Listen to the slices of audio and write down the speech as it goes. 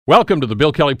Welcome to the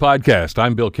Bill Kelly Podcast.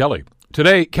 I'm Bill Kelly.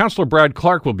 Today, Councillor Brad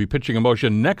Clark will be pitching a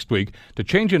motion next week to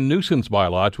change a nuisance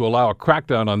bylaw to allow a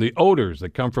crackdown on the odours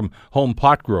that come from home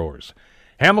pot growers.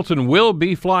 Hamilton will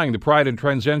be flying the Pride and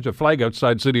Transgender flag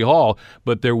outside City Hall,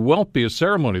 but there won't be a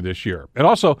ceremony this year. And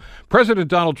also, President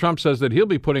Donald Trump says that he'll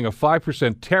be putting a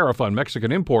 5% tariff on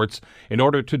Mexican imports in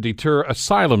order to deter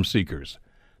asylum seekers.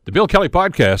 The Bill Kelly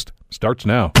Podcast starts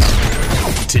now.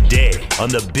 Today on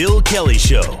the Bill Kelly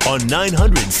Show on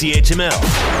 900 CHML.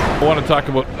 I want to talk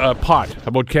about pot,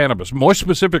 about cannabis, more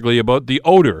specifically about the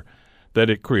odor that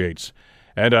it creates.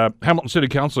 And Hamilton City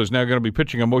Council is now going to be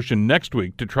pitching a motion next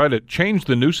week to try to change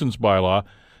the nuisance bylaw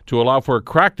to allow for a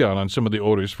crackdown on some of the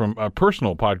odors from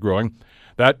personal pot growing.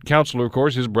 That councillor, of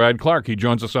course, is Brad Clark. He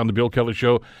joins us on the Bill Kelly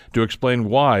Show to explain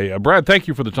why. Brad, thank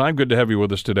you for the time. Good to have you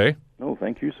with us today. Oh,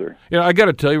 thank you, sir. You know, I got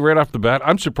to tell you right off the bat,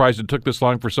 I'm surprised it took this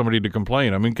long for somebody to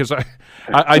complain. I mean, because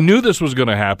I knew this was going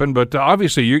to happen, but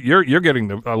obviously you're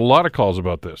getting a lot of calls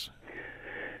about this.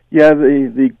 Yeah,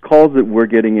 the calls that we're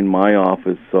getting in my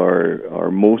office are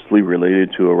mostly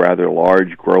related to a rather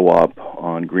large grow-op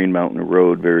on Green Mountain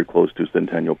Road, very close to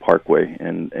Centennial Parkway,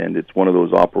 and it's one of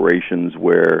those operations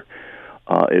where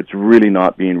it's really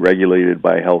not being regulated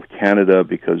by Health Canada,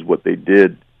 because what they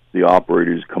did, the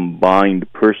operators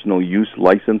combined personal use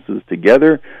licenses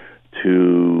together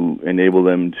to enable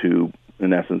them to,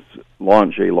 in essence,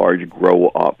 launch a large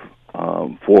grow-op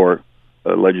for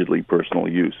allegedly personal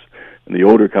use. And the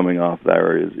odor coming off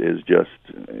there is just,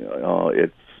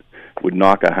 it would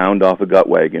knock a hound off a gut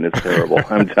wagon. It's terrible,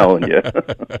 I'm telling you.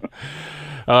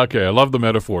 Okay, I love the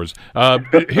metaphors.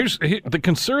 Here's the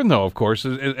concern, though, of course,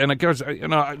 and I guess, you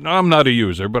know, I'm not a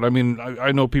user, but I mean,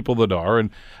 I know people that are,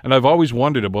 and I've always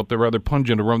wondered about the rather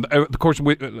pungent aroma. Of course,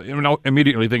 we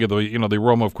immediately think of the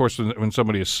aroma, of course, when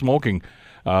somebody is smoking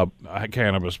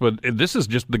cannabis, but this is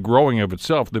just the growing of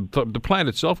itself. The plant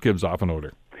itself gives off an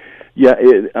odor. Yeah,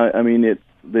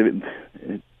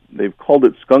 they've called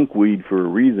it skunk weed for a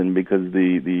reason, because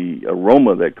the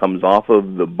aroma that comes off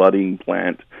of the budding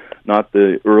plant, not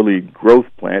the early growth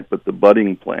plant, but the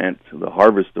budding plant, the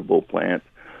harvestable plant,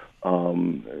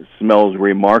 smells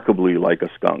remarkably like a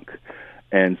skunk.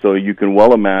 And so you can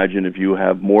well imagine, if you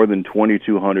have more than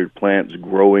 2,200 plants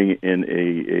growing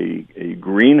in a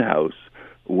greenhouse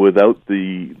without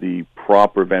the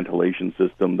proper ventilation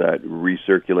system that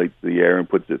recirculates the air and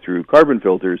puts it through carbon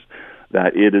filters,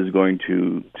 that it is going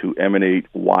to emanate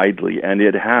widely. And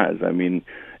it has. I mean,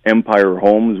 Empire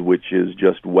Homes, which is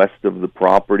just west of the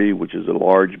property, which is a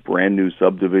large, brand-new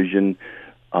subdivision,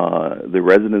 the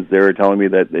residents there are telling me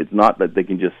that it's not that they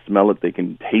can just smell it, they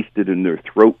can taste it in their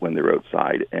throat when they're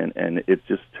outside, and it's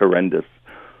just horrendous.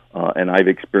 And I've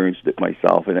experienced it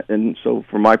myself. And so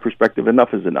from my perspective,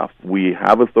 enough is enough. We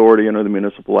have authority under the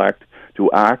Municipal Act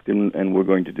to act, and we're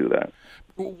going to do that.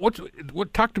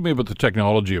 Talk to me about the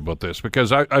technology about this,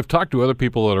 because I've talked to other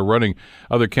people that are running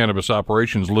other cannabis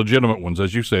operations, legitimate ones,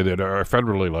 as you say, that are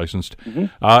federally licensed,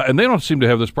 and they don't seem to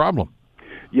have this problem.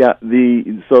 Yeah,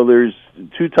 so there's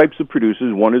two types of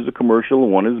producers. One is a commercial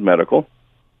and one is medical.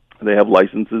 They have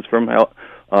licenses from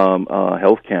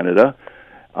Health Canada.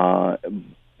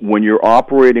 When you're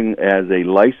operating as a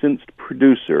licensed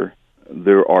producer,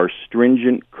 there are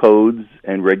stringent codes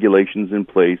and regulations in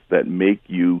place that make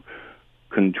you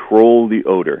control the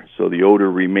odor. So the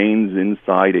odor remains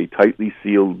inside a tightly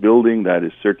sealed building that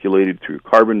is circulated through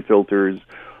carbon filters,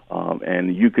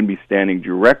 and you can be standing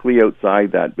directly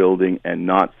outside that building and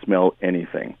not smell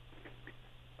anything.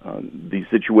 The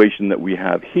situation that we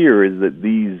have here is that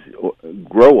these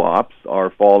grow-ops are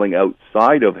falling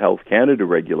outside of Health Canada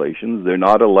regulations. They're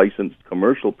not a licensed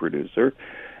commercial producer,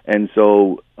 and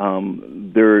so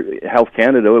Health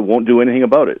Canada won't do anything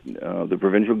about it. The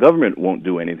provincial government won't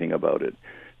do anything about it.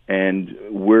 And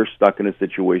we're stuck in a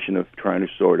situation of trying to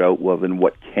sort out, well, then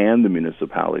what can the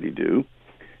municipality do?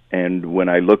 And when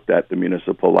I looked at the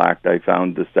Municipal Act, I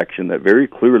found the section that very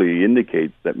clearly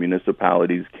indicates that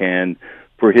municipalities can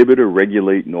prohibit or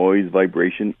regulate noise,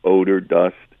 vibration, odor,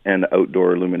 dust, and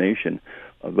outdoor illumination.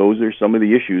 Those are some of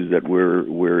the issues that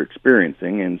we're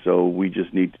experiencing, and so we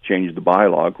just need to change the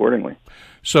bylaw accordingly.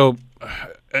 So,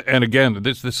 and again,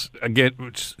 this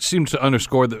seems to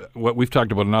underscore what we've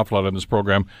talked about an awful lot on this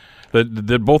program,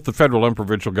 that both the federal and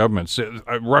provincial governments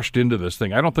rushed into this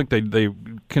thing. I don't think they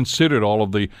considered all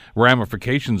of the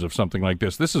ramifications of something like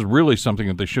this. This is really something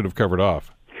that they should have covered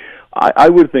off. I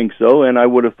would think so, and I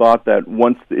would have thought that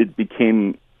once it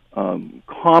became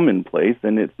commonplace,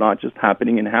 and it's not just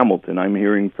happening in Hamilton. I'm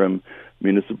hearing from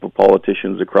municipal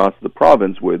politicians across the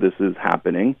province where this is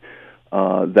happening,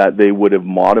 that they would have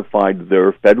modified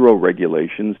their federal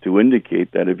regulations to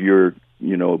indicate that if you're,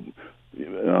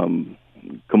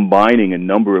 combining a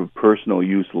number of personal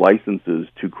use licenses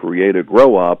to create a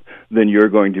grow-op, then you're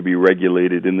going to be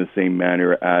regulated in the same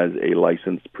manner as a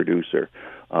licensed producer.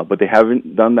 But they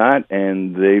haven't done that,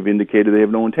 and they've indicated they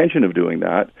have no intention of doing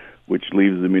that, which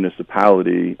leaves the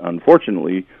municipality,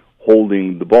 unfortunately,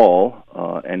 holding the ball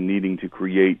and needing to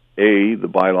create, A, the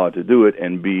bylaw to do it,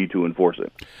 and B, to enforce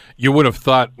it. You would have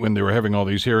thought when they were having all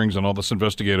these hearings and all this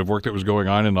investigative work that was going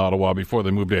on in Ottawa before they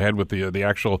moved ahead with the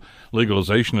actual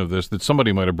legalization of this, that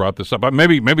somebody might have brought this up.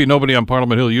 Maybe nobody on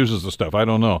Parliament Hill uses the stuff. I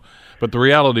don't know. But the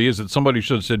reality is that somebody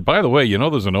should have said, by the way,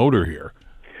 there's an odor here.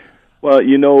 Well,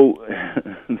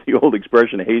 the old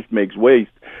expression, haste makes waste.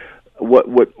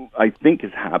 What I think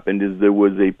has happened is there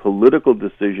was a political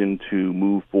decision to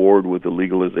move forward with the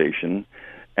legalization,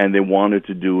 and they wanted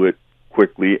to do it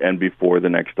quickly and before the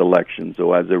next election.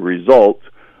 So as a result,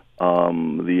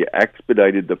 they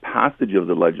expedited the passage of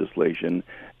the legislation,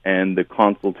 and the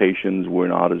consultations were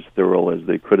not as thorough as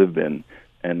they could have been.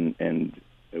 And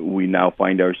we now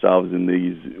find ourselves in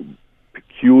these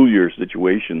peculiar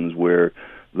situations where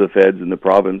the feds and the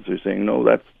province are saying, no,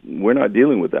 we're not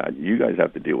dealing with that. You guys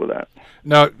have to deal with that.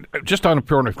 Now, just on a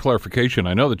point of clarification,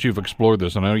 I know that you've explored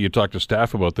this, and I know you talked to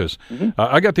staff about this. Mm-hmm.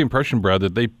 I got the impression, Brad,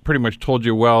 that they pretty much told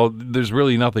you, well, there's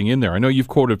really nothing in there. I know you've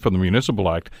quoted from the Municipal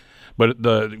Act, but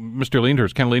Mr.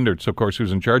 Leenders, Ken Leenders, of course,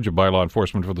 who's in charge of bylaw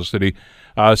enforcement for the city,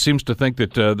 seems to think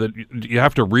that you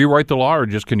have to rewrite the law, or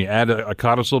just can you add a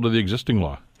codicil to the existing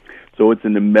law? So it's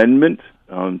an amendment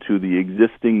to the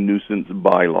existing nuisance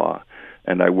bylaw.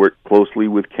 And I worked closely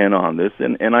with Ken on this,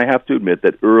 and I have to admit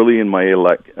that early in my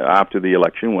after the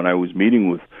election, when I was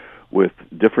meeting with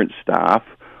different staff,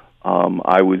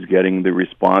 I was getting the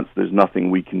response, there's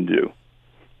nothing we can do.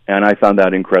 And I found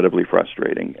that incredibly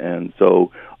frustrating. And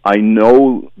so I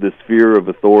know the sphere of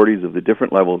authorities of the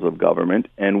different levels of government,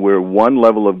 and where one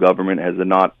level of government has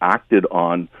not acted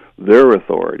on their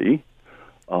authority,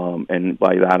 and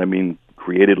by that I mean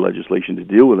created legislation to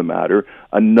deal with the matter,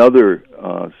 another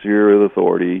sphere of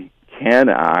authority can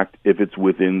act if it's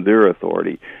within their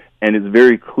authority. And it's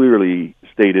very clearly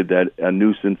stated that a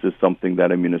nuisance is something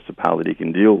that a municipality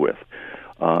can deal with.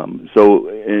 So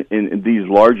in these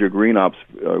larger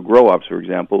grow-ops, for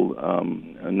example,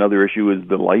 another issue is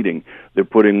the lighting. They're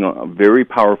putting very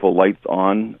powerful lights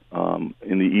on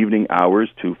in the evening hours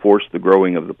to force the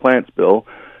growing of the plants, Bill.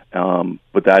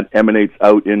 But that emanates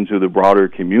out into the broader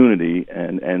community,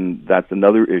 and that's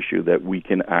another issue that we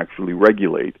can actually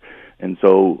regulate. And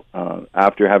so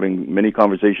after having many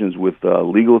conversations with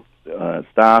legal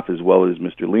staff as well as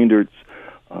Mr. Leendertz,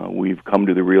 we've come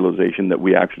to the realization that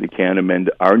we actually can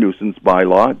amend our nuisance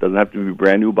bylaw. It doesn't have to be a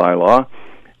brand new bylaw,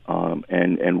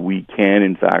 and we can,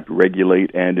 in fact,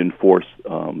 regulate and enforce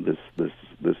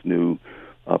this new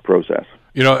process.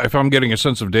 If I'm getting a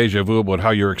sense of deja vu about how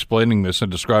you're explaining this and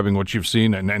describing what you've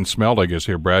seen and smelled, I guess,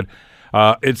 here, Brad,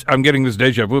 I'm getting this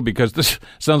deja vu because this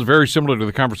sounds very similar to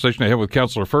the conversation I had with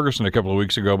Councillor Ferguson a couple of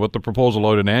weeks ago about the proposal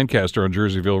out in Ancaster on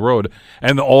Jerseyville Road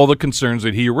and all the concerns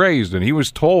that he raised. And he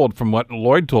was told, from what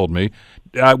Lloyd told me,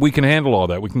 we can handle all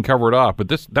that. We can cover it off. But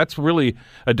that's really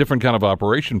a different kind of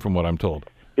operation from what I'm told.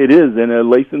 It is, and a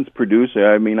licensed producer,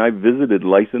 I visited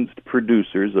licensed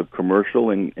producers of commercial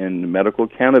and medical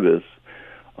cannabis,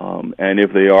 and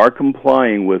if they are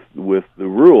complying with the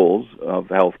rules of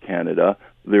Health Canada,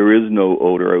 there is no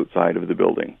odor outside of the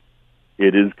building.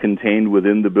 It is contained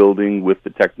within the building with the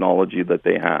technology that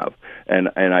they have. And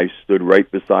I stood right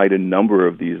beside a number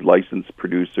of these licensed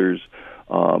producers,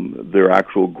 their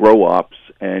actual grow-ops,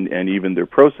 and even their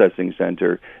processing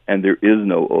center, and there is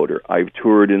no odor. I've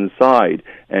toured inside,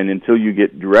 and until you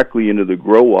get directly into the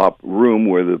grow-op room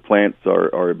where the plants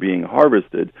are being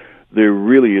harvested, there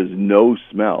really is no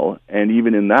smell, and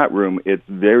even in that room, it's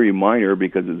very minor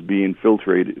because it's being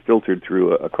filtered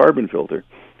through a carbon filter.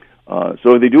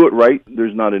 So if they do it right,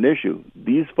 there's not an issue.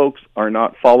 These folks are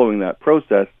not following that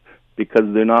process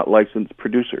because they're not licensed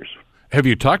producers. Have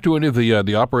you talked to any of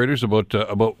the operators about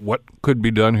what could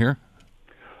be done here?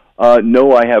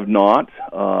 No, I have not.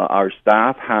 Our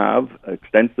staff have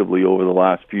extensively over the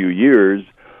last few years,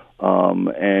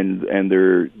 and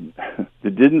there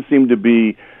didn't seem to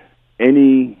be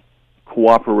any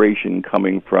cooperation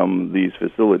coming from these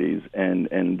facilities,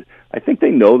 and I think they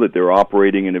know that they're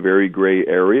operating in a very gray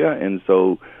area, and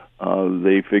so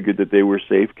they figured that they were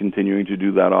safe continuing to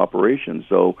do that operation.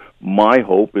 So my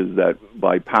hope is that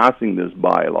by passing this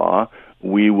bylaw,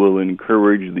 we will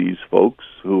encourage these folks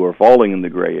who are falling in the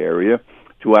gray area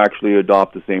to actually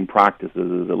adopt the same practices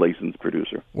as a licensed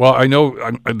producer. Well, I know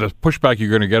the pushback you're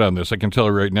going to get on this, I can tell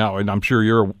you right now, and I'm sure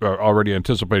you're already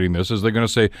anticipating this, is they're going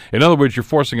to say, in other words, you're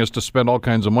forcing us to spend all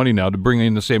kinds of money now to bring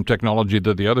in the same technology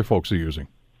that the other folks are using.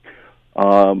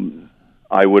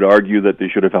 I would argue that they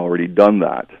should have already done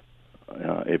that.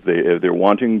 If they're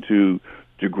wanting to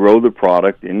grow the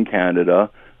product in Canada,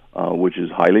 which is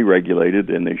highly regulated,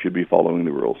 then they should be following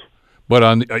the rules. But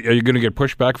are you going to get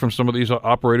pushback from some of these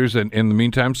operators in the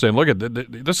meantime, saying, "Look,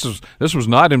 this was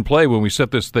not in play when we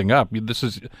set this thing up. This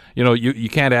is, you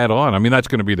can't add on." I mean, that's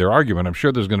going to be their argument. I'm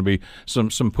sure there's going to be some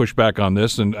pushback on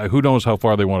this, and who knows how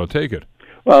far they want to take it.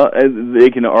 Well, they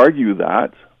can argue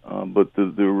that, but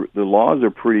the laws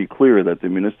are pretty clear that the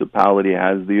municipality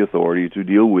has the authority to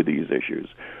deal with these issues.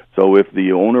 So if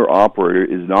the owner-operator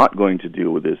is not going to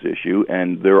deal with this issue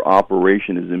and their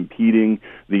operation is impeding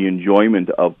the enjoyment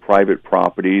of private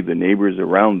property, the neighbors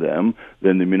around them,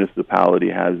 then the municipality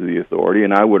has the authority.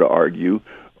 And I would argue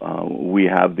we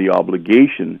have the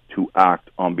obligation to act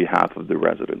on behalf of the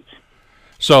residents.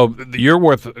 So you're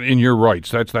in your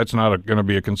rights. That's not going to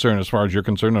be a concern as far as you're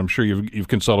concerned. I'm sure you've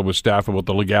consulted with staff about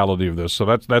the legality of this. So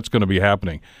that's going to be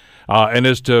happening. And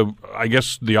as to, I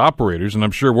guess, the operators, and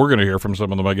I'm sure we're going to hear from some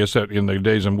of them, I guess, in the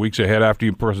days and weeks ahead after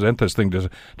you present this thing to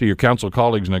your council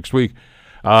colleagues next week,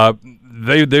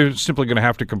 they're simply going to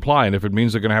have to comply. And if it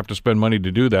means they're going to have to spend money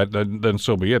to do that, then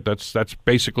so be it. That's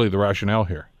basically the rationale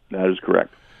here. That is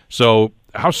correct. So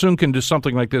how soon can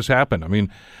something like this happen? I mean,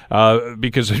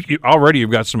 because already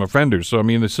you've got some offenders. So, I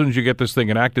mean, as soon as you get this thing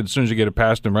enacted, as soon as you get it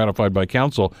passed and ratified by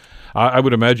council, I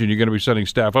would imagine you're going to be sending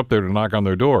staff up there to knock on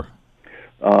their door.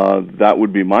 That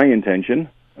would be my intention.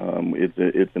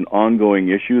 It's an ongoing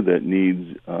issue that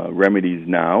needs remedies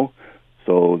now.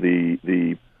 So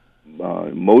the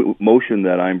motion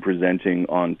that I'm presenting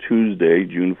on Tuesday,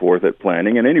 June 4th at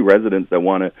Planning, and any residents that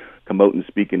want to come out and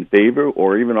speak in favor,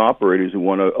 or even operators who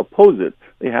want to oppose it,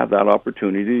 they have that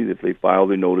opportunity. If they file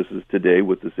their notices today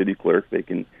with the city clerk, they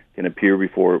can appear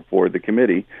before the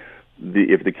committee.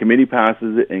 If the committee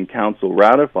passes it and council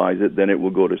ratifies it, then it will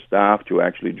go to staff to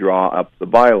actually draw up the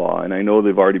bylaw. And I know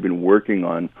they've already been working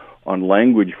on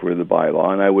language for the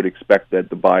bylaw, and I would expect that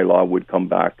the bylaw would come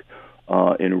back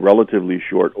in relatively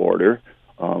short order.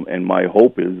 And my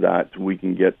hope is that we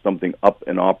can get something up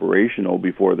and operational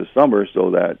before the summer so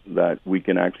that we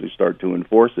can actually start to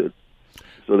enforce it,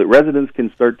 so that residents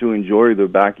can start to enjoy their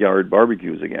backyard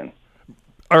barbecues again.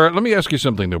 All right, let me ask you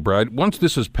something, though, Brad. Once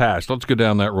this is passed, let's go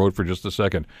down that road for just a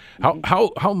second. How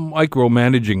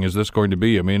micromanaging is this going to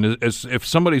be? I mean, if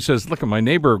somebody says, look, my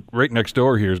neighbor right next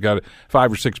door here has got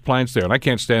 5 or 6 plants there, and I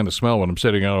can't stand the smell when I'm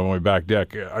sitting out on my back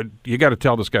deck, you got to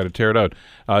tell this guy to tear it out.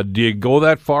 Do you go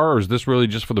that far, or is this really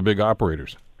just for the big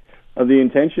operators? The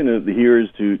intention here is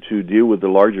to deal with the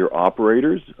larger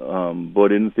operators,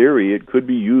 but in theory, it could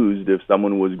be used if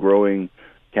someone was growing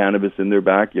cannabis in their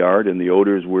backyard and the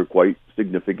odors were quite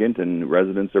significant and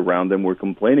residents around them were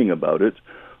complaining about it.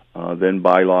 Then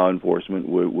bylaw enforcement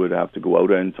would have to go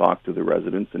out and talk to the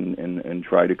residents and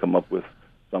try to come up with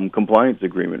some compliance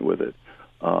agreement with it.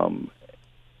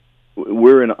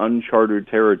 We're in uncharted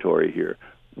territory here.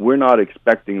 We're not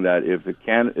expecting that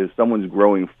if someone's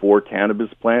growing 4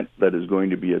 cannabis plants, that is going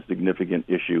to be a significant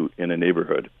issue in a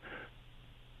neighborhood.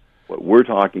 What we're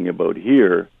talking about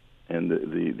here, and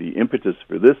the impetus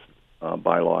for this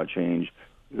bylaw change,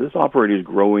 this operator is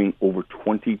growing over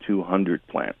 2,200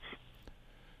 plants.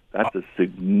 That's a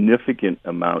significant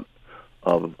amount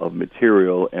of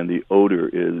material, and the odor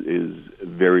is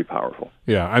very powerful.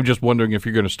 Yeah, I'm just wondering if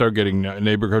you're going to start getting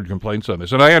neighborhood complaints on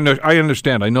this. And I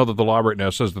understand. I know that the law right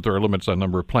now says that there are limits on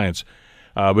number of plants.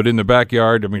 But in the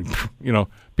backyard, I mean,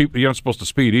 people, you're not supposed to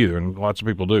speed either, and lots of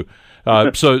people do.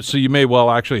 So you may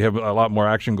well actually have a lot more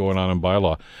action going on in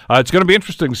bylaw. It's going to be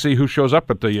interesting to see who shows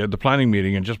up at the planning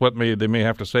meeting and just what they may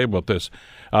have to say about this.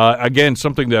 Again,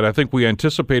 something that I think we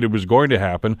anticipated was going to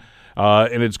happen,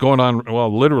 and it's going on,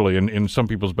 well, literally in some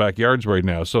people's backyards right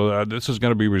now. So this is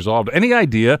going to be resolved. Any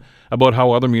idea about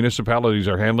how other municipalities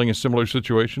are handling a similar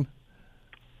situation?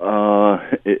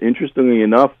 Interestingly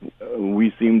enough,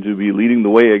 we seem to be leading the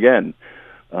way again.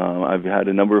 I've had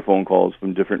a number of phone calls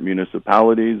from different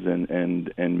municipalities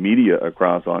and media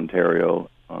across Ontario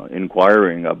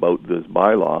inquiring about this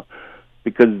bylaw,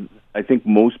 because I think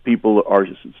most people are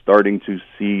starting to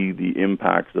see the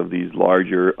impacts of these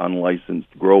larger unlicensed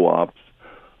grow-ops,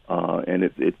 and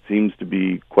it seems to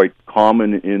be quite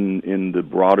common in the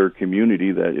broader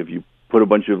community that if you put a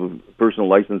bunch of personal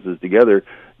licenses together,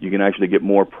 you can actually get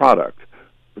more product.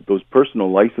 But those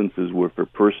personal licenses were for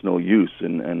personal use,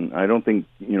 and I don't think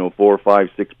 4, 5,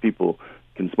 6 people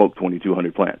can smoke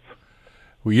 2,200 plants.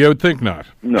 Well, you would think not.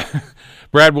 No.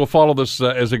 Brad, we'll follow this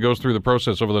as it goes through the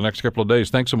process over the next couple of days.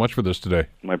 Thanks so much for this today.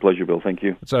 My pleasure, Bill. Thank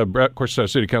you. It's of course,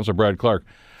 City Councillor Brad Clark.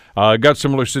 Got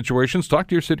similar situations? Talk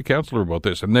to your city councillor about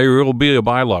this, and there will be a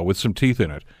bylaw with some teeth in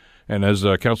it. And as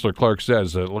Councillor Clark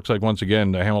says, it looks like once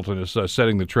again Hamilton is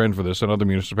setting the trend for this, and other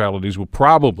municipalities will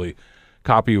probably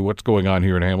copy what's going on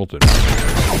here in Hamilton.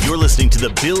 You're listening to the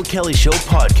Bill Kelly Show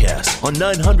podcast on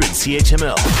 900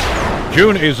 CHML.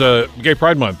 June is Gay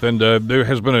Pride Month, and there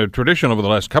has been a tradition over the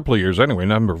last couple of years, anyway, a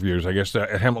number of years, I guess,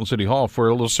 at Hamilton City Hall for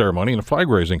a little ceremony and a flag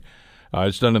raising.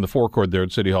 It's done in the forecourt there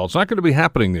at City Hall. It's not going to be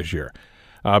happening this year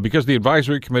because the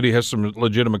advisory committee has some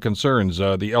legitimate concerns.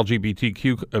 The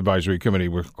LGBTQ advisory committee,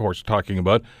 we're, of course, talking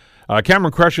about.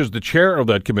 Cameron Kroetsch is the chair of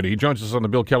that committee. He joins us on the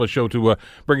Bill Kelly Show to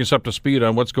bring us up to speed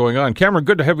on what's going on. Cameron,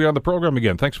 good to have you on the program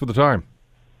again. Thanks for the time.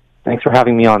 Thanks for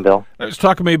having me on, Bill. Let's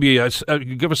talk maybe,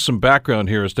 give us some background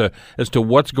here as to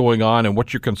what's going on and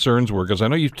what your concerns were, because I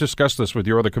know you've discussed this with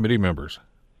your other committee members.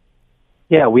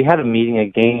 Yeah, we had a meeting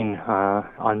again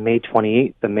on May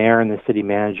 28th. The mayor and the city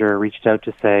manager reached out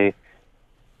to say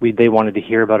they wanted to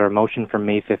hear about our motion from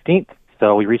May 15th.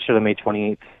 So we reached out on May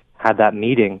 28th, had that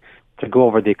meeting to go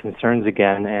over the concerns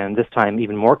again, and this time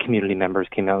even more community members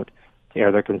came out to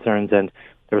air their concerns, and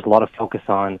there was a lot of focus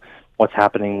on what's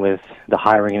happening with the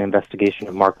hiring and investigation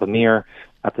of Mark Lemire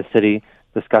at the city,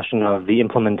 discussion of the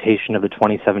implementation of the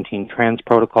 2017 trans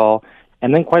protocol,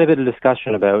 and then quite a bit of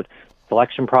discussion about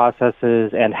selection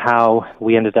processes and how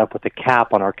we ended up with a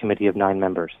cap on our committee of 9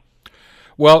 members.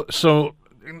 Well, so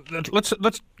let's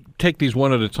take these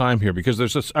one at a time here, because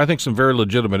there's, I think, some very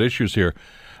legitimate issues here.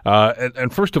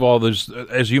 And first of all, there's,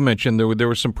 as you mentioned, there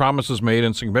were some promises made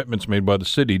and some commitments made by the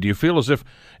city. Do you feel as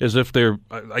if they're,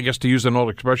 I guess to use an old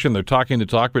expression, they're talking the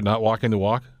talk but not walking the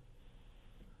walk?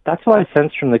 That's what I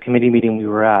sensed from the committee meeting we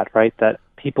were at, right? That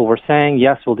people were saying,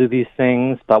 yes, we'll do these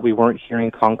things, but we weren't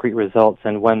hearing concrete results.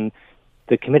 And when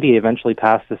the committee eventually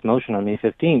passed this motion on May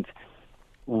 15th,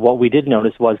 what we did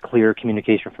notice was clear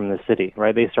communication from the city,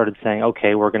 right? They started saying,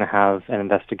 okay, we're going to have an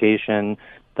investigation.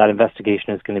 That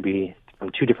investigation is going to be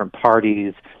from 2 different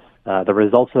parties. The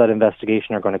results of that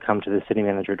investigation are going to come to the city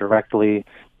manager directly.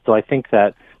 So I think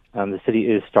that the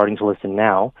city is starting to listen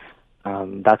now.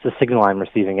 That's a signal I'm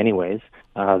receiving anyways.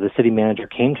 The city manager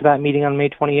came to that meeting on May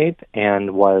 28th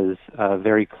and was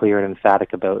very clear and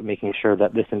emphatic about making sure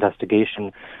that this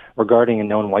investigation regarding a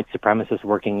known white supremacist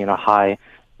working in a highly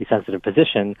sensitive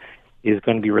position is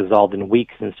going to be resolved in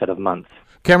weeks instead of months.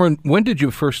 Cameron, when did you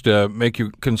first make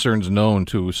your concerns known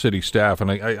to city staff?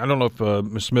 And I don't know if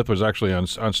Ms. Smith was actually on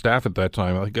staff at that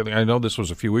time. I know this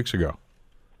was a few weeks ago.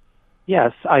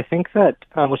 Yes, I think that,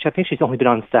 which I think she's only been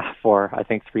on staff for,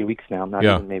 3 weeks now, not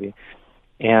even maybe.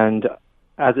 And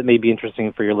as it may be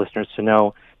interesting for your listeners to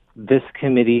know, this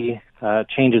committee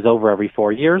changes over every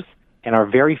 4 years, and our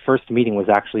very first meeting was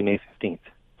actually May 15th.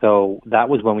 So that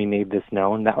was when we made this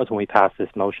known. That was when we passed this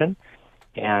motion.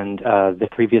 And the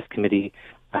previous committee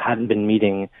hadn't been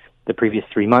meeting the previous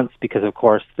 3 months because, of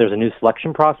course, there's a new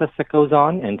selection process that goes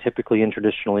on, and typically and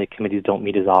traditionally committees don't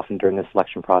meet as often during the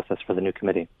selection process for the new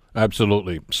committee.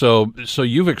 Absolutely. So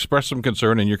you've expressed some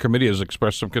concern, and your committee has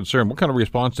expressed some concern. What kind of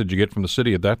response did you get from the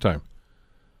city at that time?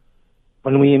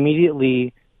 When we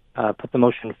immediately put the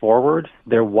motion forward,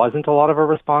 there wasn't a lot of a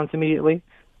response immediately.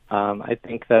 I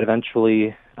think that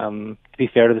eventually, to be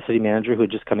fair to the city manager who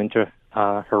had just come into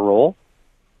her role,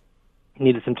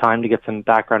 needed some time to get some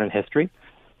background and history,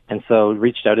 and so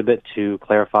reached out a bit to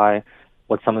clarify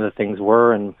what some of the things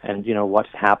were and what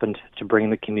happened to bring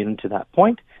the community to that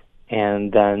point,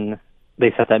 and then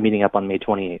they set that meeting up on May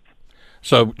 28th.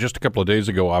 So just a couple of days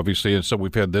ago, obviously, and so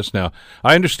we've had this now.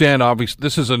 I understand, obviously,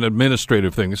 this is an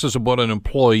administrative thing. This is about an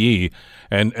employee,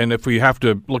 and if we have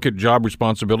to look at job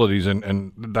responsibilities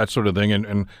and that sort of thing,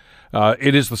 and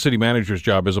it is the city manager's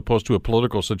job as opposed to a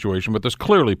political situation, but there's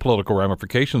clearly political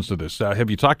ramifications to this.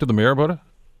 Have you talked to the mayor about it?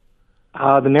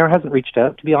 The mayor hasn't reached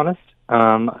out, to be honest.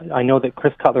 I know that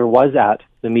Chris Cutler was at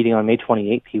the meeting on May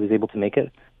 28th. He was able to make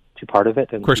it to part of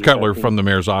it. And Chris Cutler from the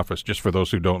mayor's office, just for those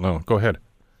who don't know. Go ahead.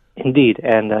 Indeed,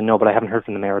 and no, but I haven't heard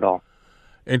from the mayor at all.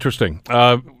 Interesting.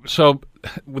 So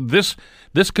this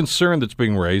concern that's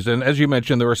being raised, and as you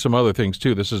mentioned, there are some other things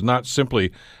too. This is not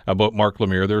simply about Mark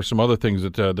Lemire. There are some other things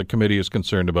that the committee is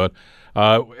concerned about.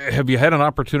 Have you had an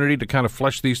opportunity to kind of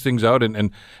flesh these things out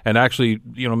and actually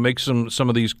make some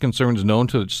of these concerns known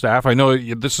to the staff? I know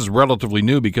this is relatively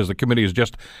new because the committee has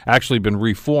just actually been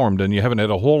reformed, and you haven't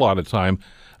had a whole lot of time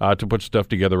to put stuff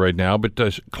together right now.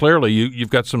 But clearly,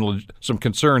 you've got some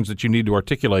concerns that you need to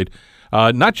articulate.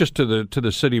 Not just to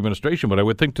the city administration, but I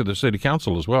would think to the city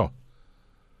council as well.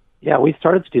 Yeah, we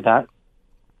started to do that.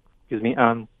 Excuse me.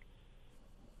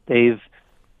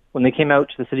 When they came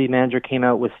out, the city manager came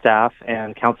out with staff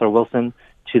and Councillor Wilson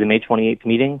to the May 28th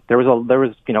meeting. There was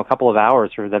a couple of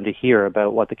hours for them to hear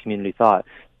about what the community thought.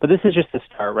 But this is just the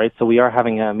start, right? So we are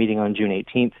having a meeting on June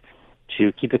 18th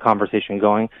to keep the conversation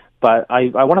going. But I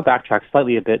want to backtrack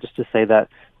slightly a bit just to say that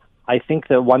I think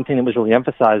that one thing that was really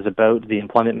emphasized about the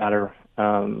employment matter,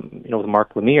 with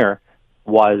Mark Lemire,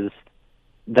 was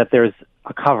that there's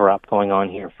a cover-up going on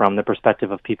here from the perspective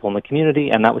of people in the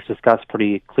community, and that was discussed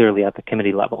pretty clearly at the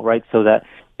committee level, right? So that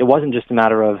it wasn't just a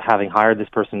matter of having hired this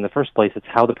person in the first place, it's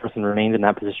how the person remained in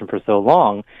that position for so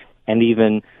long, and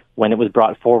even when it was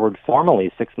brought forward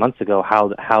formally 6 months ago,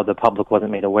 how the public wasn't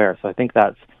made aware. So I think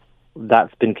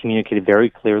that's been communicated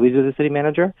very clearly to the city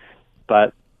manager,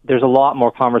 but there's a lot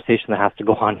more conversation that has to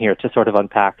go on here to sort of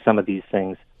unpack some of these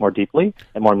things more deeply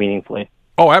and more meaningfully.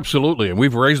 Oh, absolutely. And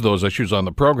we've raised those issues on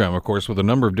the program, of course, with a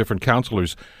number of different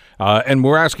councillors. And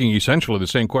we're asking essentially the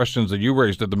same questions that you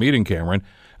raised at the meeting, Cameron.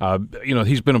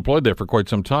 He's been employed there for quite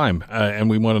some time. And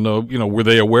we want to know, were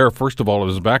they aware, first of all, of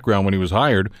his background when he was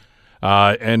hired?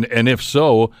 And if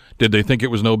so, did they think it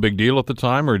was no big deal at the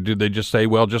time, or did they just say,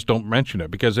 well, just don't mention it?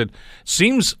 Because it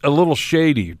seems a little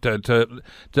shady to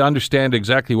understand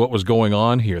exactly what was going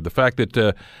on here. The fact that,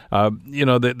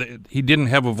 that he didn't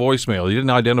have a voicemail. He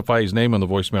didn't identify his name on the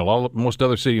voicemail. Most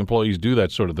other city employees do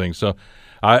that sort of thing. So,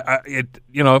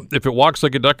 if it walks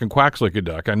like a duck and quacks like a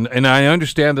duck, and I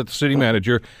understand that the city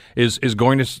manager is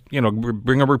going to,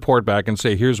 bring a report back and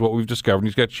say, here's what we've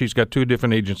discovered. She's got two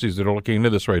different agencies that are looking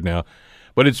into this right now.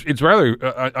 But it's rather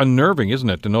unnerving, isn't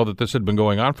it, to know that this had been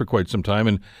going on for quite some time.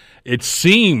 And it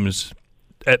seems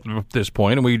at this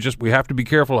point, and we have to be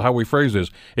careful how we phrase this,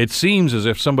 it seems as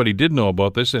if somebody did know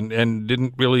about this and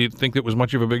didn't really think it was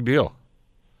much of a big deal.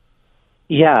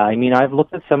 Yeah, I mean, I've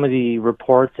looked at some of the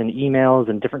reports and emails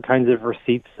and different kinds of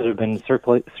receipts that have been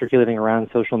circulating around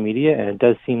social media, and it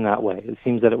does seem that way. It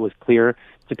seems that it was clear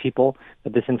to people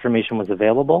that this information was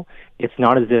available. It's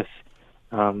not as if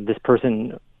this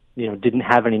person, didn't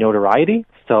have any notoriety,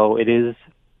 so it is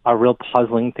a real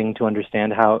puzzling thing to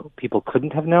understand how people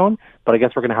couldn't have known, but I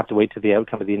guess we're going to have to wait to the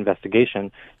outcome of the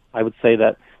investigation. I would say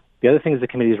that the other things the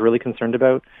committee is really concerned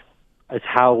about is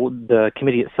how the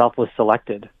committee itself was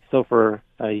selected. So for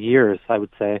years, I would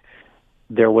say,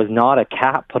 there was not a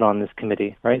cap put on this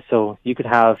committee, right? So you could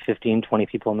have 15, 20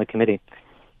 people in the committee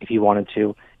if you wanted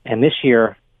to. And this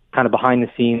year, kind of behind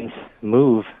the scenes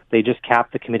move, they just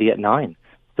capped the committee at 9.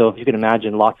 So if you can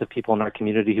imagine lots of people in our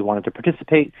community who wanted to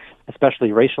participate, especially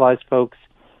racialized folks,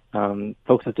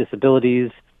 folks with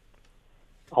disabilities,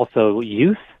 also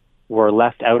youth, were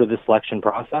left out of the selection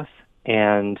process,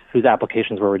 and whose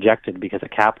applications were rejected because a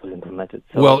cap was implemented.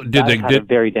 So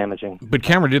very damaging. But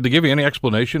Cameron, did they give you any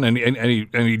explanation,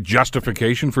 any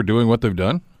justification for doing what they've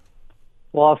done?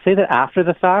 Well, I'll say that after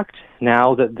the fact,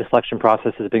 now that the selection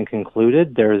process has been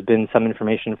concluded, there has been some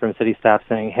information from city staff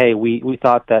saying, hey, we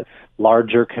thought that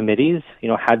larger committees,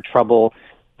 had trouble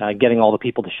getting all the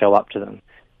people to show up to them.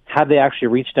 Had they actually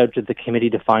reached out to the committee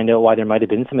to find out why there might have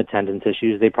been some attendance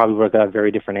issues, they probably would have got a very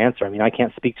different answer. I mean, I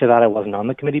can't speak to that. I wasn't on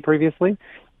the committee previously,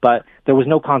 but there was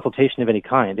no consultation of any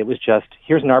kind. It was just,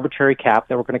 here's an arbitrary cap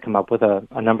that we're going to come up with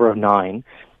a number of 9,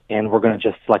 and we're going to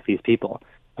just select these people.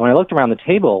 And when I looked around the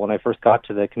table, when I first got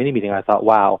to the committee meeting, I thought,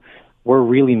 wow, we're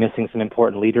really missing some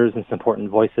important leaders and some important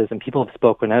voices, and people have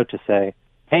spoken out to say,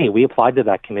 hey, we applied to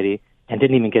that committee and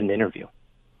didn't even get an interview.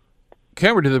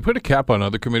 Cameron, did they put a cap on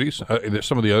other committees,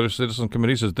 some of the other citizen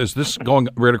committees? Is this going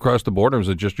right across the board, or is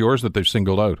it just yours that they've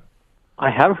singled out?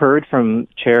 I have heard from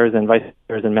chairs and vice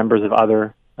chairs and members of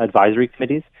other advisory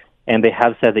committees, and they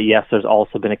have said that, yes, there's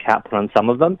also been a cap put on some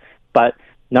of them, but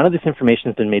none of this information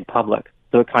has been made public.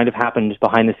 So it kind of happened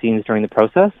behind the scenes during the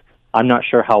process. I'm not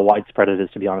sure how widespread it is,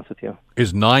 to be honest with you.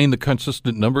 Is 9 the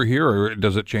consistent number here, or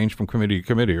does it change from committee to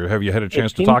committee, or have you had a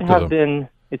chance to talk to them?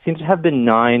 It seems to have been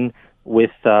 9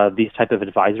 with these type of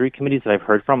advisory committees that I've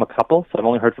heard from, a couple, so I've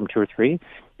only heard from 2 or 3.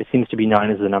 It seems to be 9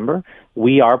 as the number.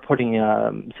 We are putting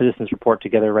a citizens report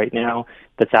together right now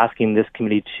that's asking this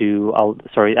committee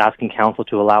asking council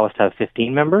to allow us to have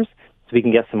 15 members, so we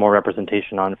can get some more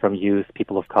representation on from youth,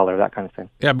 people of color, that kind of thing.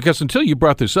 Yeah, because until you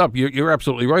brought this up, you're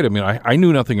absolutely right. I mean, I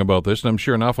knew nothing about this, and I'm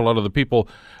sure an awful lot of the people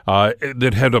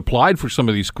that had applied for some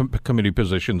of these committee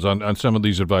positions on some of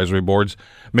these advisory boards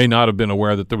may not have been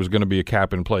aware that there was going to be a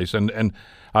cap in place. And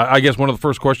I guess one of the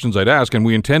first questions I'd ask, and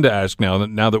we intend to ask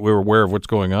now that we're aware of what's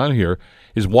going on here,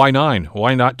 is why 9?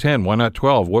 Why not 10? Why not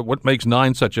 12? What makes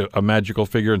 9 such a magical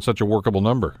figure and such a workable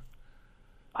number?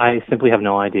 I simply have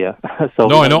no idea.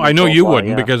 I know you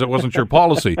wouldn't, because it wasn't your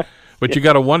policy. But you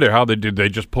got to wonder how did they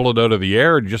just pull it out of the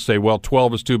air and just say, well,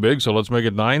 12 is too big, so let's make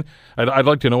it 9? I'd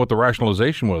like to know what the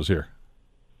rationalization was here.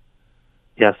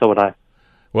 Yeah, so would I.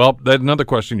 Well, that's another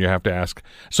question you have to ask.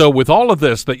 So with all of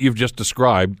this that you've just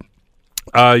described,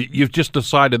 you've just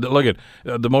decided that,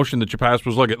 the motion that you passed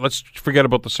was, let's forget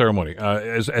about the ceremony,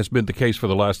 as has been the case for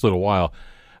the last little while.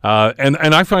 And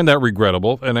I find that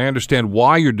regrettable, and I understand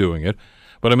why you're doing it.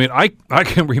 But, I mean, I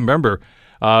can remember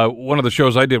one of the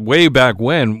shows I did way back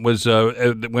when was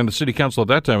when the city council at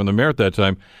that time and the mayor at that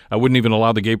time wouldn't even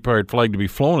allow the gay pride flag to be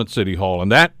flown at City Hall.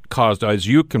 And that caused, as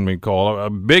you can recall, a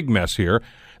big mess here.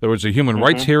 There was a human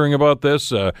rights hearing about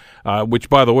this, which,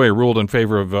 by the way, ruled in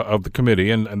favor of the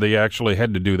committee, and they actually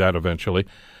had to do that eventually.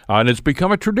 And it's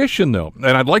become a tradition, though.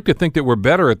 And I'd like to think that we're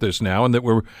better at this now, and that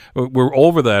we're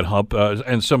over that hump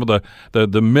and some of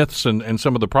the myths and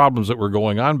some of the problems that were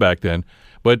going on back then.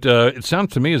 But it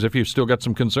sounds to me as if you've still got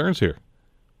some concerns here.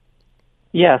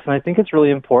 Yes, and I think it's really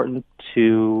important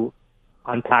to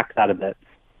unpack that a bit.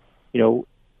 You know,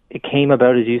 it came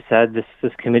about, as you said,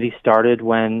 this committee started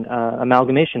when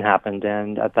amalgamation happened,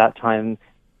 and at that time,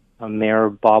 Mayor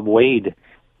Bob Wade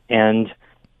and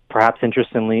perhaps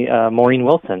interestingly, Maureen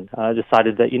Wilson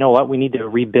decided that, you know what, we need to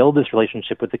rebuild this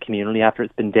relationship with the community after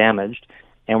it's been damaged,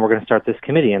 and we're going to start this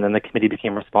committee, and then the committee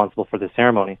became responsible for the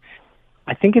ceremony.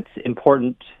 I think it's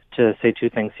important to say two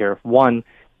things here. One,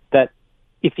 that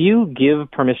if you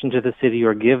give permission to the city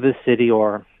or give the city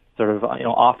or sort of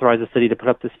authorize the city to put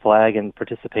up this flag and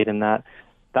participate in that,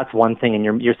 that's one thing,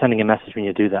 and you're sending a message when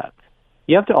you do that.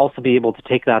 You have to also be able to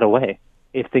take that away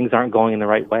if things aren't going in the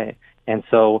right way. And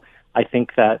so I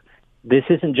think that this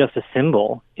isn't just a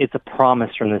symbol, it's a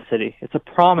promise from the city. It's a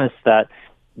promise that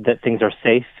things are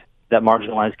safe, that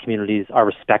marginalized communities are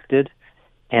respected,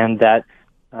 and that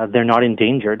they're not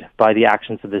endangered by the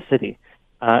actions of the city.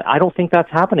 I don't think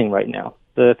that's happening right now.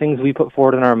 The things we put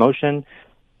forward in our motion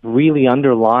really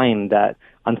underline that,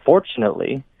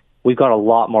 unfortunately, we've got a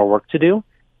lot more work to do,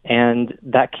 and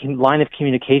that line of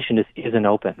communication isn't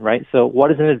open, right? So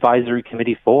what is an advisory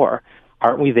committee for?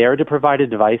 Aren't we there to provide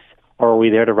advice, or are we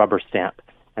there to rubber stamp?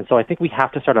 And so I think we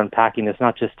have to start unpacking this,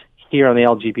 not just here on the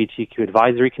LGBTQ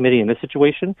advisory committee in this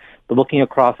situation, but looking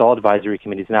across all advisory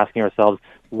committees and asking ourselves,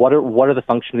 what are the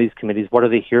function of these committees? What are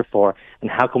they here for?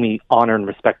 And how can we honor and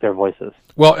respect their voices?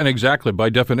 Well, and exactly, by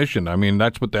definition, I mean,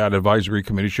 that's what that advisory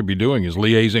committee should be doing, is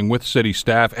liaising with city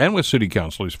staff and with city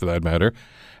councilors, for that matter,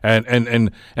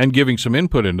 and giving some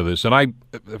input into this. And I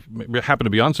happened to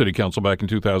be on city council back in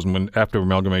 2000 after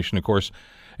amalgamation, of course,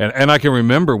 and I can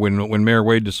remember when Mayor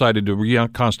Wade decided to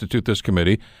reconstitute this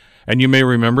committee. And you may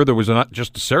remember there was not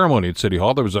just a ceremony at City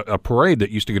Hall. There was a parade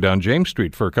that used to go down James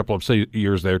Street for a couple of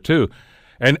years there, too.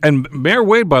 And Mayor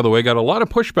Wade, by the way, got a lot of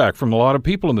pushback from a lot of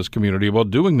people in this community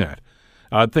about doing that,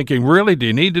 thinking, really, do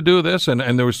you need to do this? And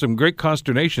there was some great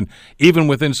consternation, even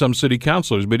within some city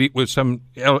councilors, but with some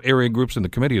area groups in the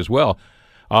committee as well.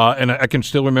 And I can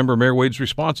still remember Mayor Wade's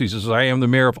response. He says, I am the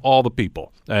mayor of all the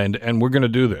people, and we're going to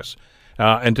do this.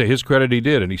 And to his credit, he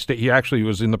did, and he actually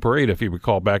was in the parade, if you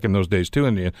recall, back in those days, too,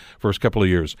 in the first couple of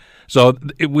years. So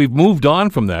we've moved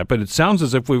on from that, but it sounds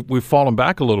as if we've fallen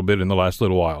back a little bit in the last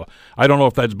little while. I don't know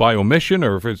if that's by omission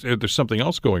or if there's something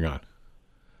else going on.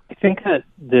 I think that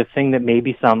the thing that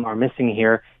maybe some are missing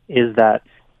here is that,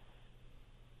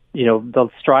 the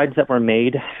strides that were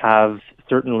made have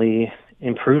certainly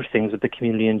improved things with the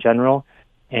community in general,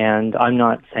 and I'm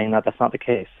not saying that that's not the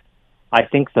case. I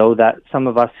think, though, that some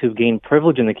of us who've gained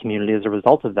privilege in the community as a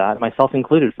result of that, myself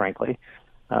included, frankly,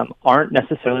 aren't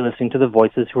necessarily listening to the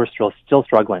voices who are still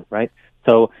struggling, right?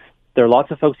 So there are lots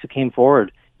of folks who came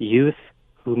forward, youth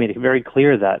who made it very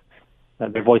clear that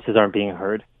their voices aren't being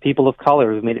heard, people of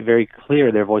color who made it very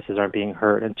clear their voices aren't being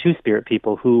heard, and Two-Spirit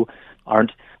people who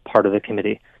aren't part of the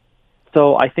committee.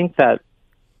 So I think that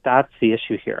that's the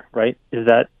issue here, right, is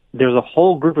that there's a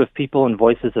whole group of people and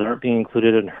voices that aren't being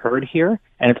included and heard here,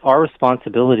 and it's our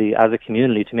responsibility as a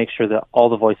community to make sure that all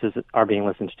the voices are being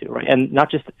listened to, right? And not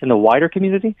just in the wider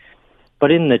community, but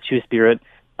in the Two-Spirit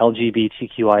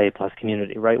LGBTQIA plus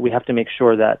community, right? We have to make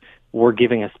sure that we're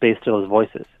giving a space to those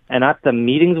voices. And at the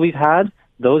meetings we've had,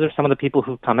 those are some of the people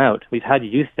who've come out. We've had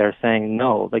youth there saying,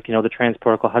 no, the trans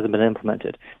protocol hasn't been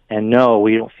implemented, and no,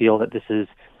 we don't feel that this is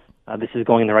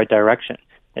going in the right direction.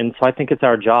 And so I think it's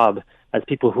our job as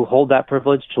people who hold that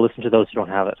privilege to listen to those who don't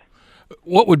have it.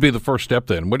 What would be the first step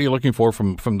then? What are you looking for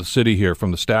from the city here,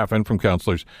 from the staff and from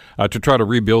councillors, to try to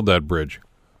rebuild that bridge?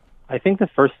 I think the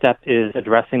first step is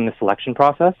addressing the selection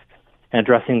process and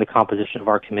addressing the composition of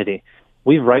our committee.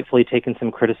 We've rightfully taken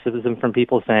some criticism from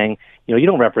people saying, you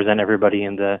don't represent everybody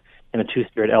in the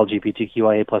Two-Spirit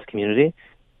LGBTQIA plus community.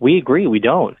 We agree, we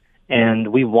don't. And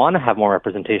we want to have more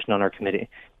representation on our committee.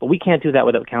 But we can't do that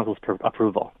without council's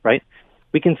approval, right?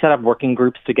 We can set up working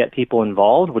groups to get people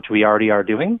involved, which we already are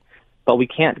doing, but we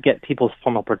can't get people's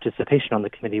formal participation on the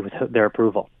committee without their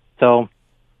approval. So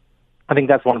I think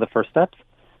that's one of the first steps.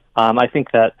 I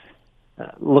think that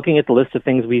looking at the list of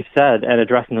things we've said and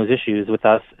addressing those issues with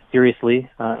us seriously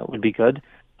would be good.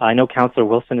 I know Councillor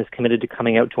Wilson is committed to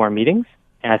coming out to our meetings,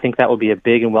 and I think that will be a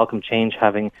big and welcome change,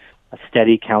 having a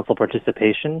steady council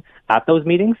participation at those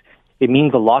meetings. It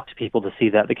means a lot to people to see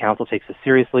that the council takes us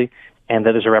seriously and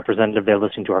that there's a representative there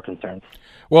listening to our concerns.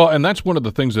 Well, and that's one of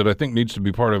the things that I think needs to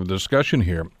be part of the discussion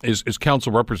here is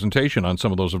council representation on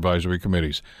some of those advisory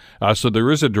committees. So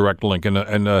there is a direct link and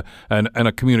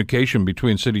a communication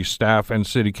between city staff and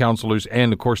city councilors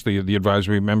and, of course, the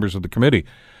advisory members of the committee.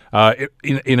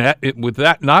 With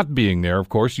that not being there, of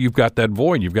course, you've got that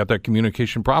void, you've got that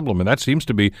communication problem, and that seems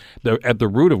to be at the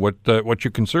root of what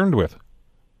you're concerned with.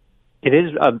 It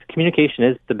is. Communication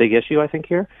is the big issue, I think,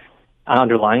 here,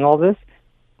 underlying all this,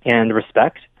 and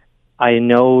respect. I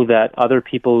know that other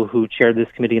people who chaired this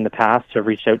committee in the past have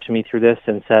reached out to me through this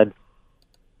and said,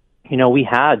 we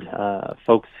had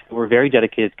folks who were very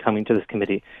dedicated to coming to this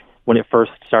committee when it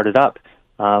first started up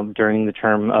during the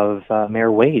term of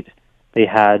Mayor Wade. They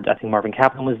had, I think Marvin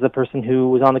Kaplan was the person who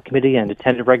was on the committee and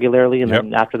attended regularly, and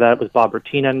then after that it was Bob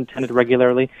Bertina and attended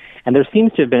regularly. And there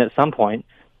seems to have been at some point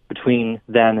between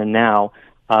then and now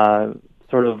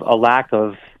sort of a lack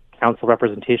of council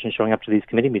representation showing up to these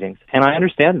committee meetings. And I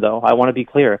understand, though, I want to be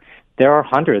clear, there are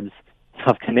hundreds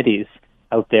of committees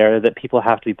out there that people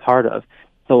have to be part of.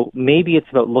 So maybe it's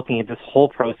about looking at this whole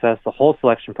process, the whole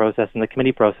selection process and the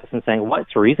committee process, and saying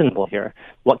what's reasonable here?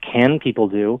 What can people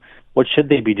do? What should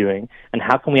they be doing? And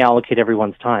how can we allocate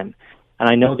everyone's time? And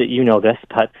I know that you know this,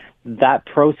 but that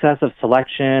process of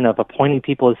selection, of appointing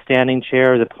people as standing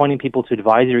chairs, appointing people to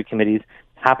advisory committees,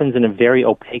 happens in a very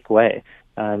opaque way.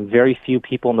 Very few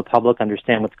people in the public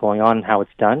understand what's going on and how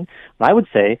it's done. And I would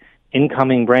say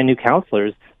incoming brand new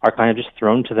councillors are kind of just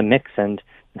thrown to the mix and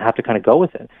have to kind of go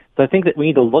with it. So I think that we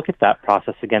need to look at that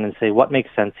process again and say, what makes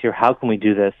sense here? How can we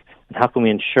do this? And how can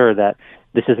we ensure that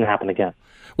this doesn't happen again?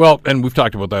 Well, and we've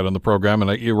talked about that on the program,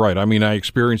 and you're right. I mean, I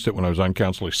experienced it when I was on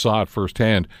council. I saw it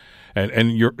firsthand. And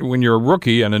when you're a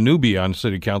rookie and a newbie on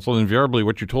city council, invariably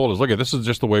what you're told is, look, this is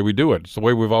just the way we do it. It's the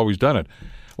way we've always done it,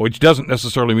 which doesn't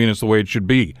necessarily mean it's the way it should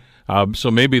be.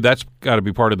 So maybe that's got to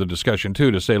be part of the discussion,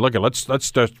 too, to say, look, let's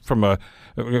start from a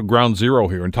ground zero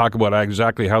here and talk about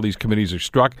exactly how these committees are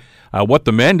struck, what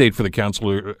the mandate for the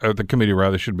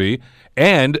committee should be,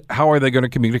 and how are they going to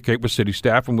communicate with city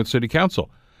staff and with city council.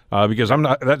 Because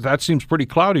that seems pretty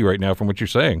cloudy right now from what you're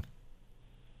saying.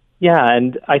 Yeah,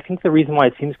 and I think the reason why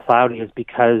it seems cloudy is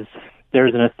because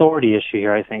there's an authority issue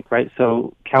here, I think, right?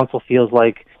 So council feels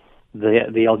like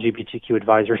the LGBTQ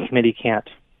advisory committee can't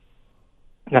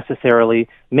necessarily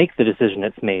make the decision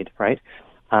it's made, right?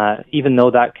 Even though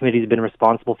that committee's been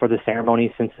responsible for the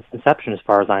ceremony since its inception, as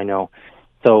far as I know.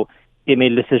 So it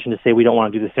made a decision to say we don't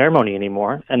want to do the ceremony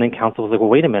anymore, and then council was like, well,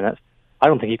 wait a minute, I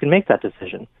don't think you can make that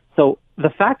decision. So the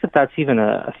fact that that's even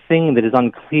a thing that is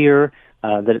unclear,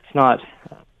 that it's not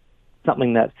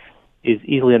something that is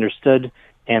easily understood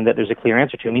and that there's a clear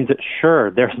answer to, means that,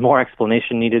 sure, there's more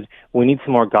explanation needed. We need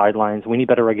some more guidelines. We need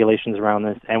better regulations around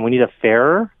this, and we need a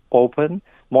fairer,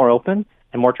 more open,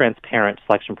 and more transparent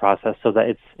selection process so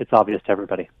that it's obvious to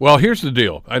everybody. Well, here's the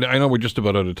deal. I know we're just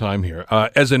about out of time here.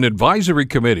 As an advisory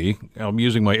committee, I'm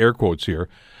using my air quotes here,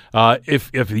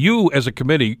 if you as a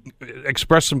committee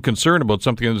express some concern about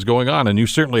something that's going on, and you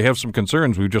certainly have some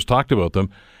concerns, we've just talked about them,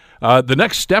 the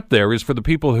next step there is for the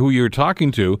people who you're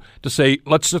talking to say,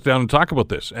 let's sit down and talk about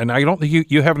this. And I don't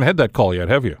think you haven't had that call yet,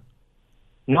 have you?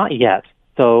 Not yet.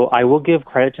 So I will give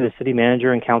credit to the city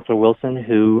manager and Councillor Wilson,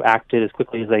 who acted as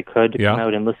quickly as they could to come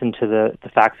out and listen to the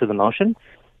facts of the motion.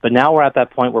 But now we're at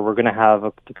that point where we're going to have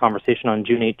a conversation on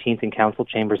June 18th in council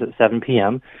chambers at 7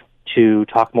 p.m. to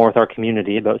talk more with our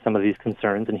community about some of these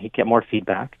concerns and get more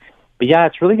feedback. But yeah,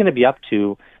 it's really going to be up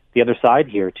to the other side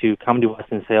here to come to us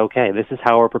and say, okay, this is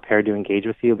how we're prepared to engage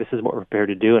with you, this is what we're prepared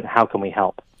to do, and how can we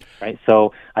help, right?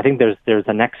 So I think there's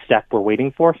a next step we're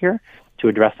waiting for here to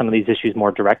address some of these issues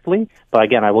more directly. But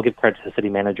again, I will give credit to the city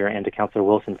manager and to Councillor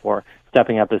Wilson for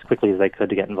stepping up as quickly as they could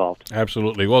to get involved.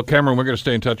 Absolutely. Well, Cameron, we're going to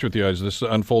stay in touch with you as this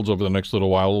unfolds over the next little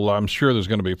while. I'm sure there's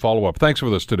going to be a follow-up. Thanks for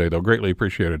this today, though. Greatly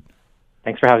appreciated.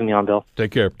 Thanks for having me on, Bill.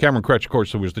 Take care. Cameron Kroetsch, of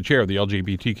course, who was the chair of the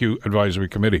LGBTQ Advisory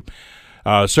Committee.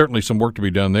 Certainly some work to be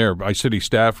done there by city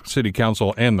staff, city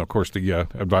council, and, of course, the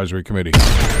advisory committee.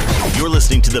 You're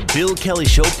listening to the Bill Kelly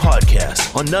Show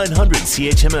podcast on 900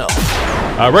 CHML.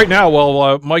 Right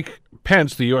now, Mike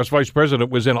Pence, the U.S. Vice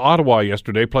President, was in Ottawa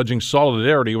yesterday pledging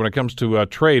solidarity when it comes to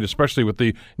trade, especially with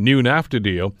the new NAFTA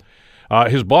deal.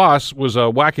 His boss was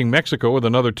whacking Mexico with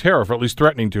another tariff, or at least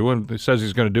threatening to, and he says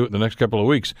he's going to do it in the next couple of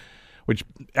weeks, which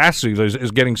actually is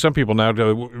getting some people now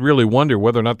to really wonder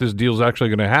whether or not this deal is actually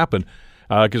going to happen,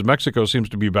 because Mexico seems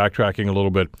to be backtracking a little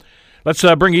bit. Let's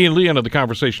bring Ian Lee into the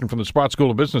conversation from the Sprott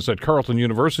School of Business at Carleton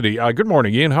University. Good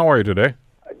morning, Ian. How are you today?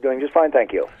 Doing just fine,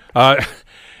 thank you.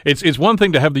 It's one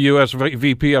thing to have the U.S.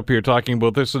 VP up here talking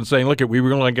about this and saying, look, we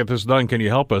really want to get this done. Can you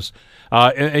help us?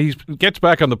 And he gets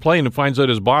back on the plane and finds out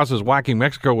his boss is whacking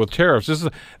Mexico with tariffs.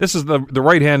 This is the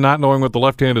right hand not knowing what the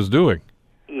left hand is doing.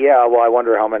 Yeah, well, I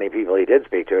wonder how many people he did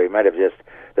speak to.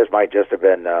 This might just have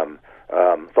been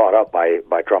thought up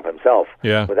by Trump himself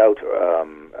without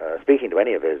speaking to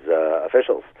any of his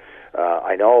officials.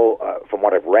 I know from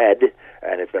what I've read,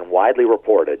 and it's been widely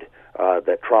reported,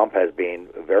 that Trump has been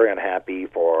very unhappy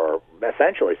for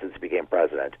essentially since he became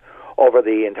president over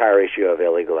the entire issue of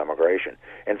illegal immigration.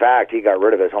 In fact, he got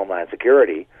rid of his Homeland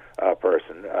Security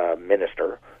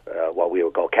minister, what we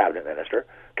would call cabinet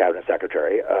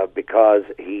secretary, because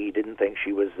he didn't think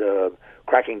she was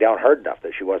cracking down hard enough,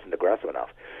 that she wasn't aggressive enough.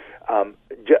 I'm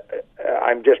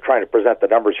just trying to present the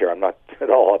numbers here. I'm not at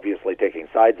all obviously taking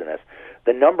sides in this.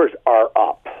 The numbers are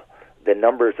up. The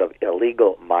numbers of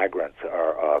illegal migrants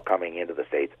are coming into the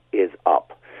States is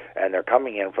up. And they're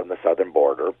coming in from the southern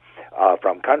border,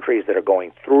 from countries that are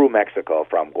going through Mexico,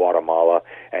 from Guatemala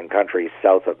and countries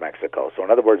south of Mexico. So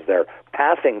in other words, they're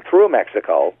passing through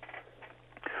Mexico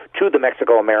to the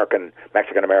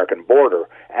Mexican-American border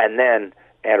and then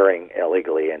entering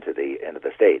illegally into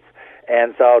the States.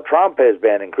 And so Trump has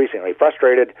been increasingly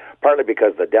frustrated, partly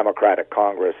because the Democratic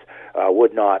Congress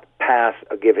would not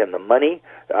give him the money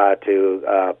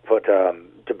to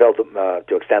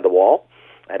extend the wall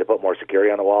and to put more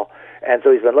security on the wall. And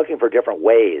so he's been looking for different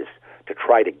ways to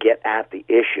try to get at the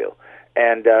issue.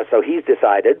 And so he's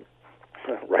decided,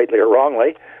 rightly or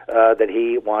wrongly, that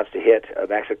he wants to hit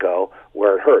Mexico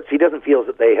where it hurts. He doesn't feel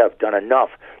that they have done enough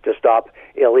to stop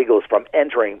illegals from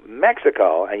entering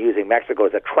Mexico and using Mexico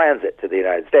as a transit to the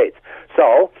United States.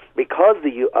 So, because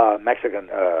the Mexican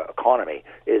economy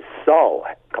is so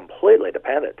completely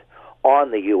dependent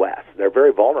on the U.S., they're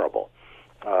very vulnerable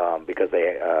because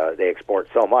they export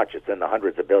so much. It's in the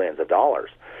hundreds of billions of dollars.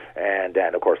 And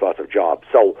of course, lots of jobs.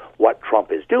 So what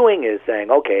Trump is doing is saying,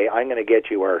 okay, I'm going to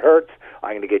get you where it hurts.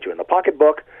 I'm going to get you in the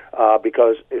pocketbook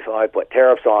because if I put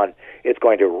tariffs on, it's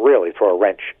going to really throw a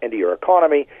wrench into your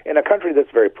economy in a country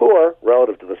that's very poor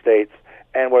relative to the States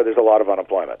and where there's a lot of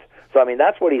unemployment. So, I mean,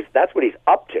 that's what he's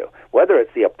up to. Whether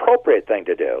it's the appropriate thing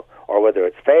to do or whether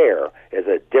it's fair is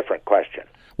a different question.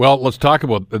 Well, let's talk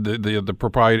about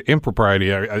the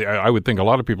impropriety. I would think a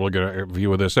lot of people are going to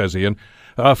view this as, Ian.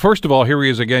 First of all, here he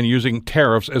is again using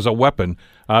tariffs as a weapon,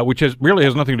 which really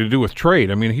has nothing to do with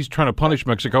trade. I mean, he's trying to punish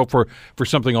Mexico for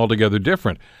something altogether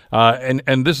different.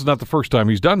 And this is not the first time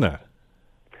he's done that.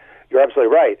 You're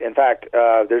absolutely right. In fact,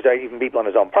 there's even people in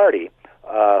his own party,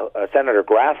 Senator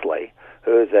Grassley,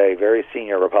 who is a very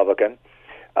senior Republican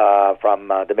from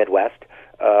the Midwest,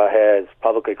 has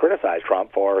publicly criticized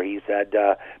Trump for, he said,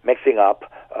 mixing up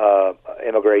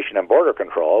immigration and border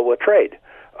control with trade.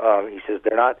 He says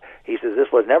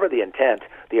this was never the intent.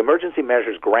 The emergency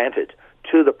measures granted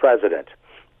to the president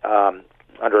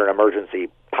under an Emergency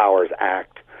Powers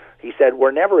Act, he said,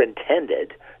 were never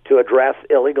intended to address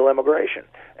illegal immigration.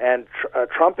 And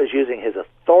Trump is using his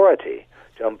authority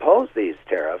to impose these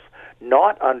tariffs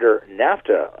not under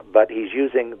NAFTA, but he's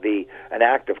using an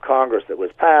act of Congress that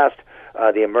was passed,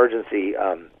 the Emergency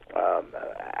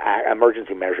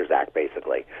Measures Act,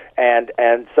 basically, and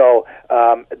so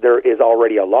there is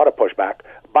already a lot of pushback.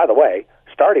 By the way,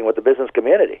 starting with the business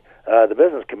community. The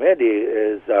business community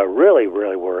is really,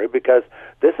 really worried because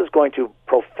this is going to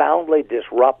profoundly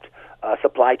disrupt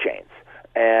supply chains,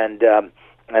 and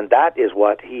that is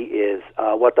what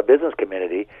what the business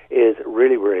community is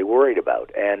really, really worried about,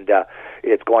 and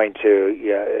it's going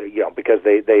to, because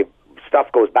they stuff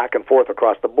goes back and forth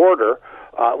across the border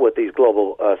with these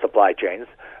global supply chains.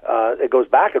 It goes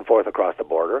back and forth across the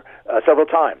border several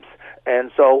times.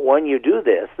 And so when you do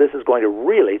this is going to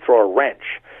really throw a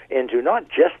wrench into not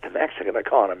just the Mexican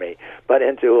economy, but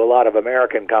into a lot of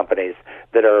American companies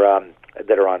that are on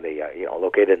the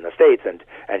located in the States and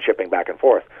shipping back and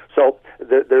forth. So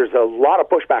there's a lot of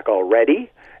pushback already,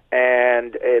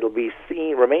 and it'll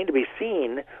remain to be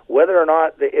seen whether or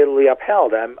not it'll be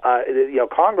upheld.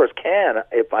 Congress can,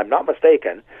 if I'm not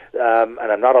mistaken, and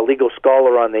I'm not a legal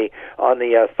scholar on the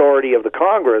authority of the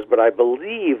Congress, but I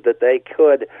believe that they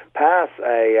could pass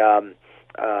a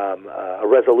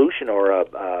resolution or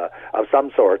of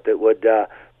some sort that would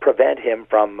prevent him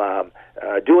from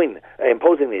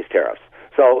imposing these tariffs.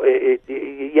 So it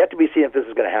yet to be seen if this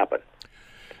is going to happen.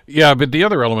 Yeah, but the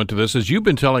other element to this is you've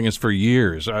been telling us for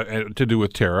years to do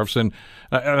with tariffs, and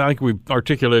I think we've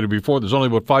articulated before there's only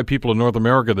about 5 people in North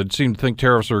America that seem to think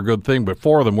tariffs are a good thing, but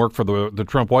 4 of them work for the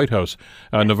Trump White House,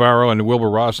 Navarro and Wilbur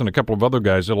Ross and a couple of other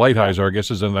guys. Lighthizer, I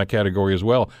guess, is in that category as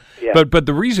well. Yeah. But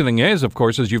the reasoning is, of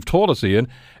course, as you've told us, Ian,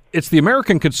 it's the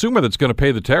American consumer that's going to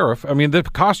pay the tariff. I mean, the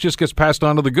cost just gets passed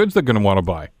on to the goods they're going to want to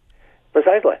buy.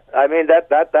 Precisely. I mean,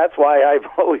 that's why I've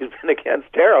always been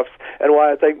against tariffs, and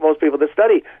why I think most people that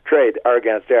study trade are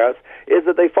against tariffs, is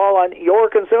that they fall on your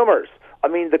consumers. I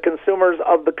mean, the consumers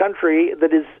of the country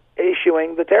that is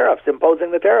issuing the tariffs,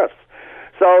 imposing the tariffs.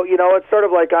 So, it's sort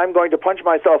of like I'm going to punch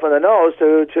myself in the nose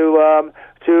to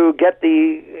get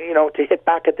to hit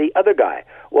back at the other guy.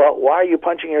 Well, why are you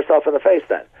punching yourself in the face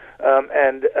then?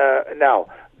 Now,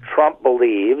 Trump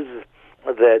believes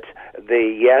that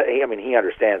he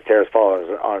understands tariffs fall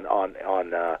on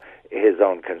his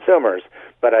own consumers,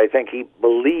 but I think he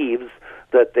believes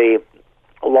that the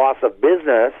loss of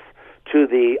business to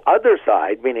the other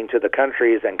side, meaning to the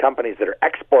countries and companies that are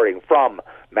exporting from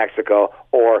Mexico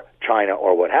or China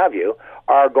or what have you,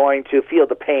 are going to feel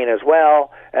the pain as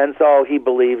well, and so he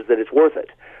believes that it's worth it.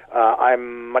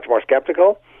 I'm much more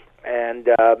skeptical, and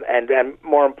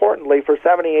more importantly, for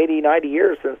 70, 80, 90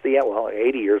 years since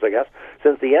 80 years, I guess,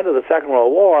 since the end of the Second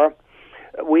World War,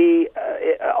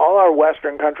 all our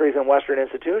Western countries and Western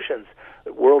institutions,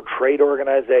 the World Trade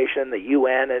Organization, the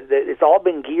UN, it's all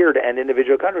been geared, and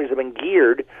individual countries have been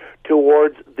geared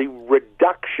towards the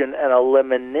reduction and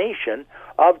elimination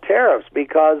of tariffs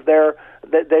because they're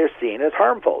seen as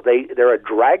harmful. They're a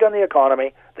drag on the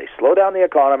economy. They slow down the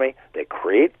economy. They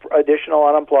create additional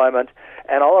unemployment,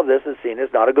 and all of this is seen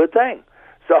as not a good thing.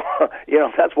 So,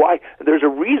 that's why there's a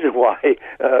reason why,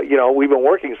 we've been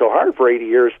working so hard for 80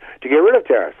 years to get rid of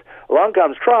tariffs. Along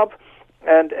comes Trump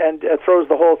and throws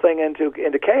the whole thing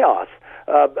into chaos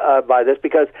by this,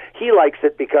 because he likes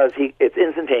it because it's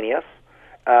instantaneous.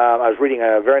 I was reading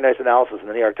a very nice analysis in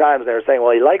the New York Times, and they were saying,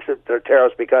 well, he likes the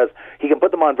tariffs because he can put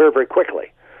them on very, very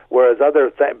quickly, whereas other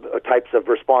types of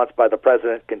response by the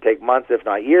president can take months, if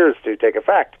not years, to take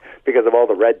effect because of all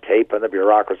the red tape and the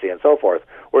bureaucracy and so forth.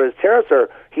 Whereas tariffs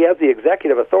he has the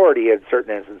executive authority in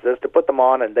certain instances to put them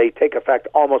on, and they take effect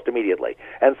almost immediately.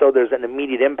 And so there's an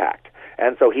immediate impact.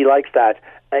 And so he likes that,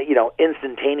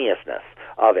 instantaneousness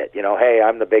of it. Hey,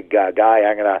 I'm the big guy.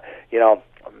 I'm going to,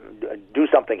 do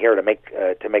something here to make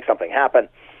something happen.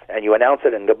 And you announce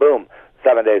it, and boom,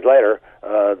 7 days later,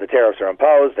 the tariffs are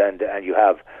imposed, and you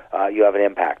have an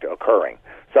impact occurring.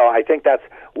 So I think that's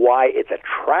why it's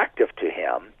attractive to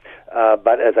him.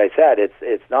 But as I said,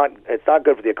 it's not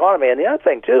good for the economy. And the other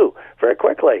thing too, very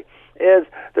quickly, is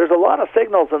there's a lot of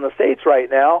signals in the States right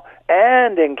now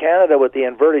and in Canada with the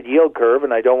inverted yield curve,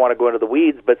 and I don't want to go into the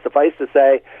weeds, but suffice to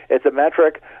say it's a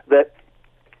metric that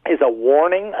is a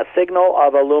warning, a signal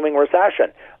of a looming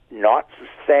recession. Not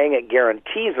saying it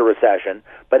guarantees a recession,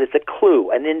 but it's a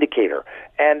clue, an indicator.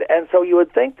 And so you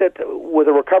would think that with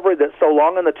a recovery that's so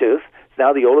long in the tooth, it's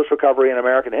now the oldest recovery in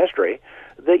American history,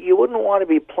 that you wouldn't want to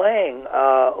be playing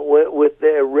with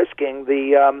risking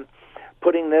the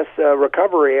putting this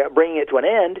recovery, bringing it to an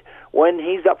end when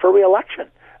he's up for re-election.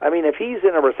 I mean, if he's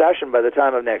in a recession by the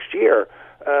time of next year,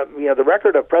 the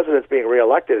record of presidents being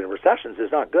re-elected in recessions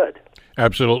is not good.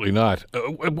 Absolutely not.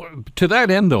 To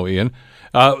that end, though, Ian,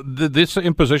 this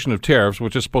imposition of tariffs,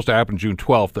 which is supposed to happen June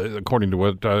 12th, according to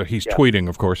what he's tweeting,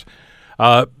 of course,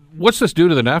 what's this do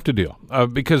to the NAFTA deal?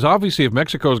 Because obviously if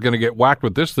Mexico is going to get whacked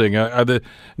with this thing, Trudeau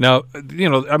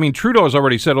has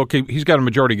already said, okay, he's got a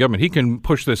majority government. He can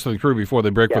push this thing through before they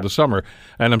break for the summer,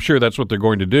 and I'm sure that's what they're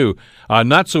going to do.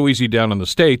 Not so easy down in the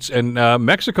States, and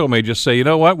Mexico may just say, you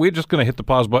know what, we're just going to hit the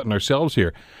pause button ourselves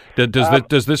here.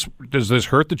 Does this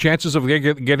hurt the chances of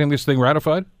getting this thing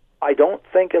ratified? I don't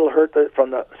think it'll hurt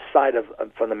from the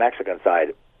Mexican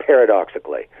side,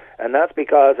 paradoxically. And that's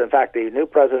because, in fact, the new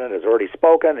president has already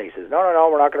spoken, and he says, no,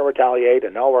 we're not going to retaliate,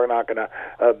 and no, we're not going to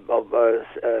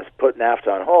put NAFTA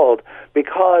on hold,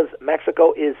 because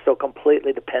Mexico is so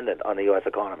completely dependent on the U.S.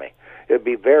 economy. It would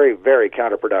be very, very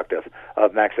counterproductive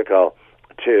of Mexico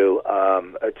to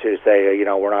say,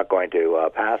 we're not going to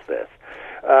pass this,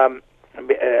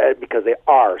 because they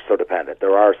are so dependent.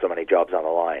 There are so many jobs on the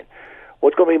line.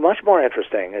 What's going to be much more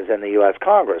interesting is in the U.S.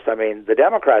 Congress. I mean, the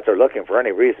Democrats are looking for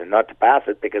any reason not to pass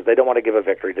it because they don't want to give a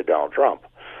victory to Donald Trump.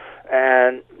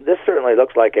 And this certainly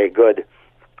looks like a good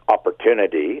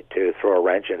opportunity to throw a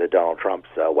wrench into Donald Trump's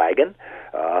wagon.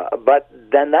 But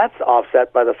then that's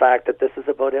offset by the fact that this is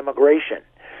about immigration.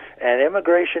 And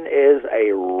immigration is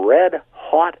a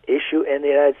red-hot issue in the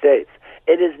United States.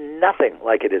 It is nothing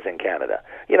like it is in Canada.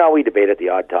 We debate at the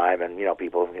odd time, and,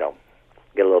 people,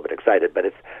 get a little bit excited, but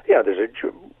it's, there's a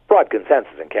broad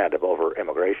consensus in Canada over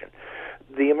immigration.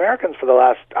 The Americans for the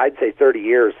last, I'd say 30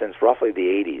 years, since roughly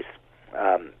the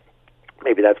 80s,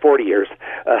 maybe that's 40 years,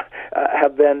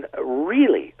 have been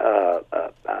really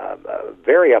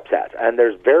very upset, and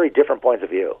there's very different points of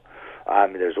view.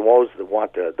 There's those that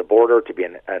want the border to be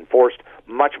enforced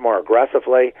much more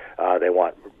aggressively. They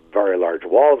want very large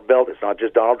walls built. It's not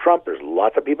just Donald Trump. There's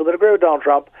lots of people that agree with Donald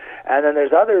Trump. And then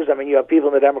there's others. I mean, you have people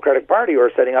in the Democratic Party who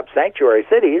are setting up sanctuary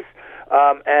cities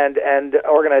and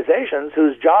organizations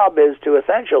whose job is to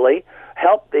essentially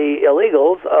help the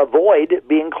illegals avoid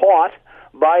being caught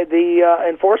by the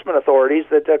enforcement authorities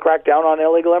that crack down on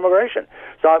illegal immigration.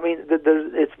 So, I mean,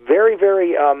 it's very,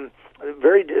 very,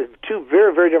 two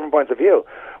very, very different points of view.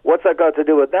 What's that got to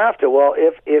do with NAFTA? Well,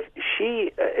 if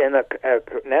she,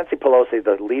 Nancy Pelosi,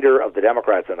 the leader of the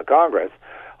Democrats in the Congress,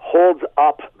 holds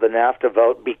up the NAFTA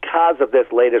vote because of this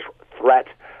latest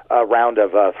round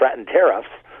of threatened tariffs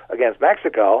against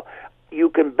Mexico, you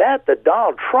can bet that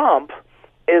Donald Trump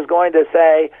is going to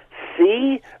say,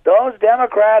 see, those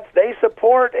Democrats, they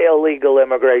support illegal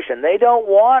immigration. They don't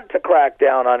want to crack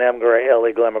down on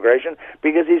illegal immigration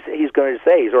because he's going to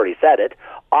say, he's already said it,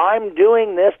 I'm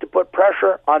doing this to put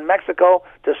pressure on Mexico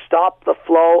to stop the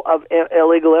flow of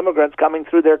illegal immigrants coming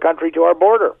through their country to our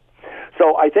border.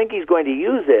 So I think he's going to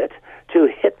use it to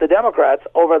hit the Democrats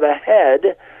over the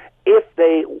head if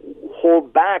they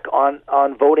hold back on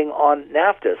voting on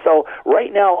NAFTA. So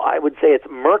right now I would say it's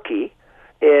murky.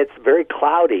 It's very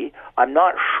cloudy. I'm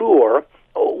not sure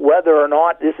whether or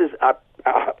not this is,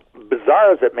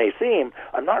 bizarre as it may seem,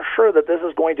 I'm not sure that this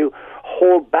is going to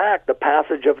hold back the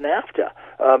passage of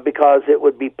NAFTA because it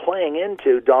would be playing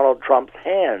into Donald Trump's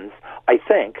hands, I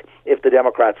think, if the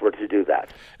Democrats were to do that.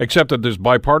 Except that there's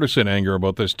bipartisan anger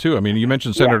about this, too. I mean, you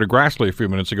mentioned Senator Grassley a few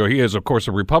minutes ago. He is, of course,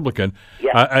 a Republican,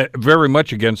 very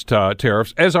much against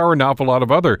tariffs, as are an awful lot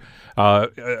of other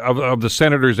of the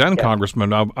senators and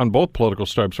congressmen on both political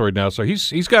stripes right now. So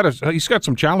he's got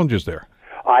some challenges there.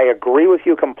 I agree with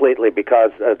you completely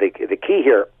because the key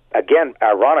here, again,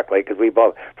 ironically, because we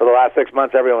both, for the last 6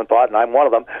 months, everyone thought, and I'm one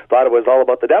of them, thought it was all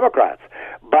about the Democrats.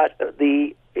 But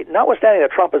notwithstanding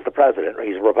that Trump is the president,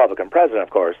 he's a Republican president, of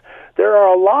course, there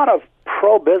are a lot of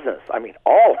pro-business. I mean,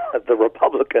 all of the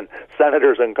Republican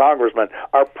senators and congressmen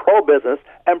are pro-business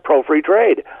and pro-free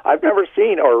trade. I've never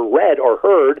seen or read or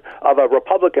heard of a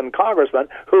Republican congressman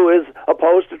who is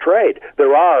opposed to trade.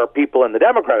 There are people in the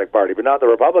Democratic Party, but not the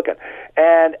Republican.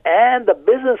 And the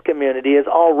business community is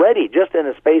already, just in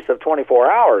a space of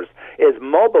 24 hours, is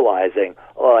mobilizing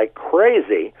like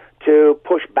crazy to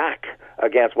push back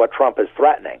against what Trump is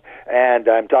threatening. And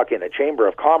I'm talking the Chamber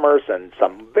of Commerce and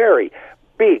some very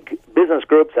big business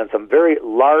groups and some very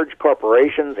large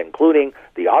corporations, including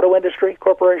the auto industry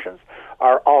corporations,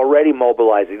 are already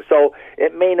mobilizing. So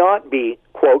it may not be,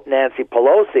 quote, Nancy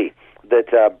Pelosi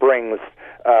that brings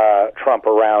Trump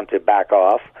around to back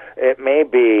off. It may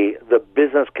be the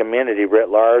business community writ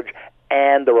large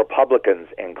and the Republicans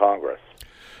in Congress.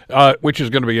 Which is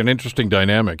going to be an interesting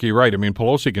dynamic. You're right. I mean,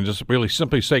 Pelosi can just really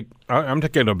simply say, I'm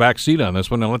taking a back seat on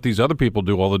this one and let these other people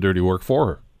do all the dirty work for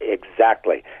her.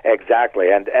 Exactly.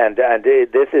 And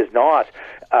this is not,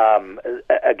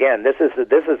 again, this is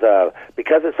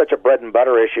because it's such a bread and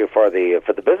butter issue for the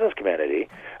business community.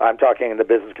 I'm talking in the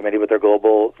business community with their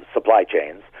global supply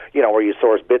chains, where you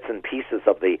source bits and pieces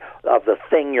of the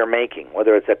thing you're making,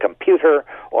 whether it's a computer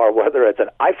or whether it's an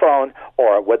iPhone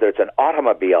or whether it's an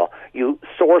automobile. You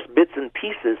source bits and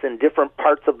pieces in different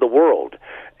parts of the world,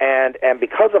 and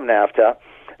because of NAFTA,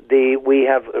 we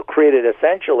have created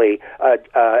essentially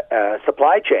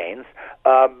supply chains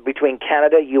between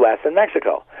Canada, U.S., and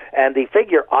Mexico. And the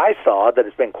figure I saw that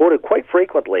has been quoted quite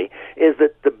frequently is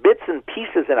that the bits and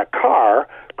pieces in a car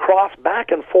cross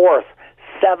back and forth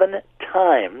 7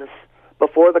 times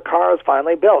before the car is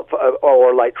finally built,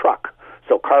 or light truck.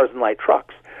 So cars and light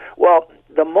trucks. Well,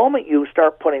 the moment you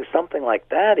start putting something like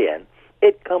that in,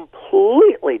 it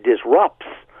completely disrupts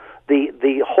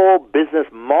the whole business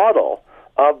model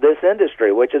of this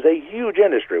industry, which is a huge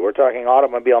industry. We're talking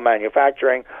automobile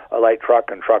manufacturing, a light truck,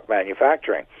 and truck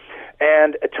manufacturing.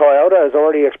 And Toyota has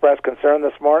already expressed concern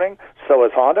this morning. So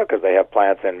has Honda, because they have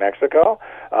plants in Mexico.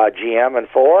 GM and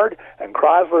Ford and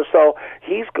Chrysler. So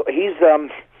he's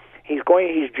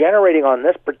generating on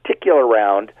this particular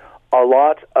round a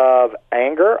lot of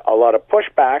anger, a lot of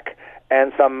pushback,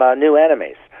 and some new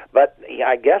enemies. But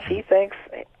I guess he thinks,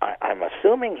 I'm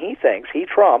assuming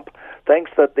Trump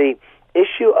thinks that the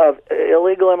issue of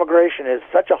illegal immigration is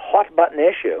such a hot-button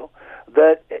issue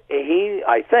that he,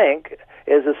 I think,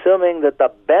 is assuming that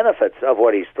the benefits of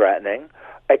what he's threatening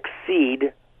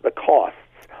exceed the costs,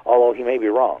 although he may be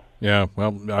wrong. Yeah,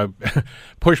 well,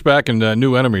 pushback and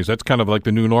new enemies, that's kind of like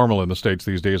the new normal in the States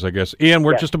these days, I guess. Ian,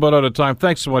 we're just about out of time.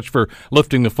 Thanks so much for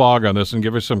lifting the fog on this and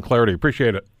give us some clarity.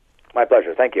 Appreciate it. My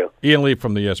pleasure. Thank you. Ian Lee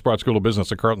from the Sprott School of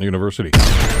Business at Carleton University.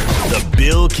 The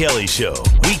Bill Kelly Show,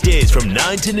 weekdays from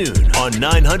 9 to noon on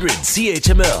 900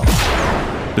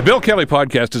 CHML. The Bill Kelly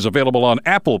Podcast is available on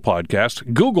Apple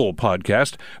Podcast, Google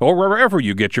Podcast, or wherever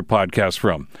you get your podcasts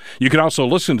from. You can also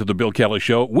listen to The Bill Kelly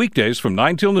Show weekdays from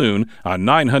 9 till noon on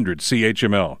 900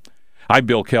 CHML. I'm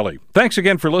Bill Kelly. Thanks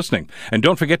again for listening. And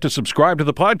don't forget to subscribe to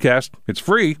the podcast. It's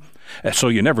free, so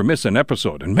you never miss an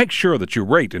episode. And make sure that you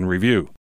rate and review.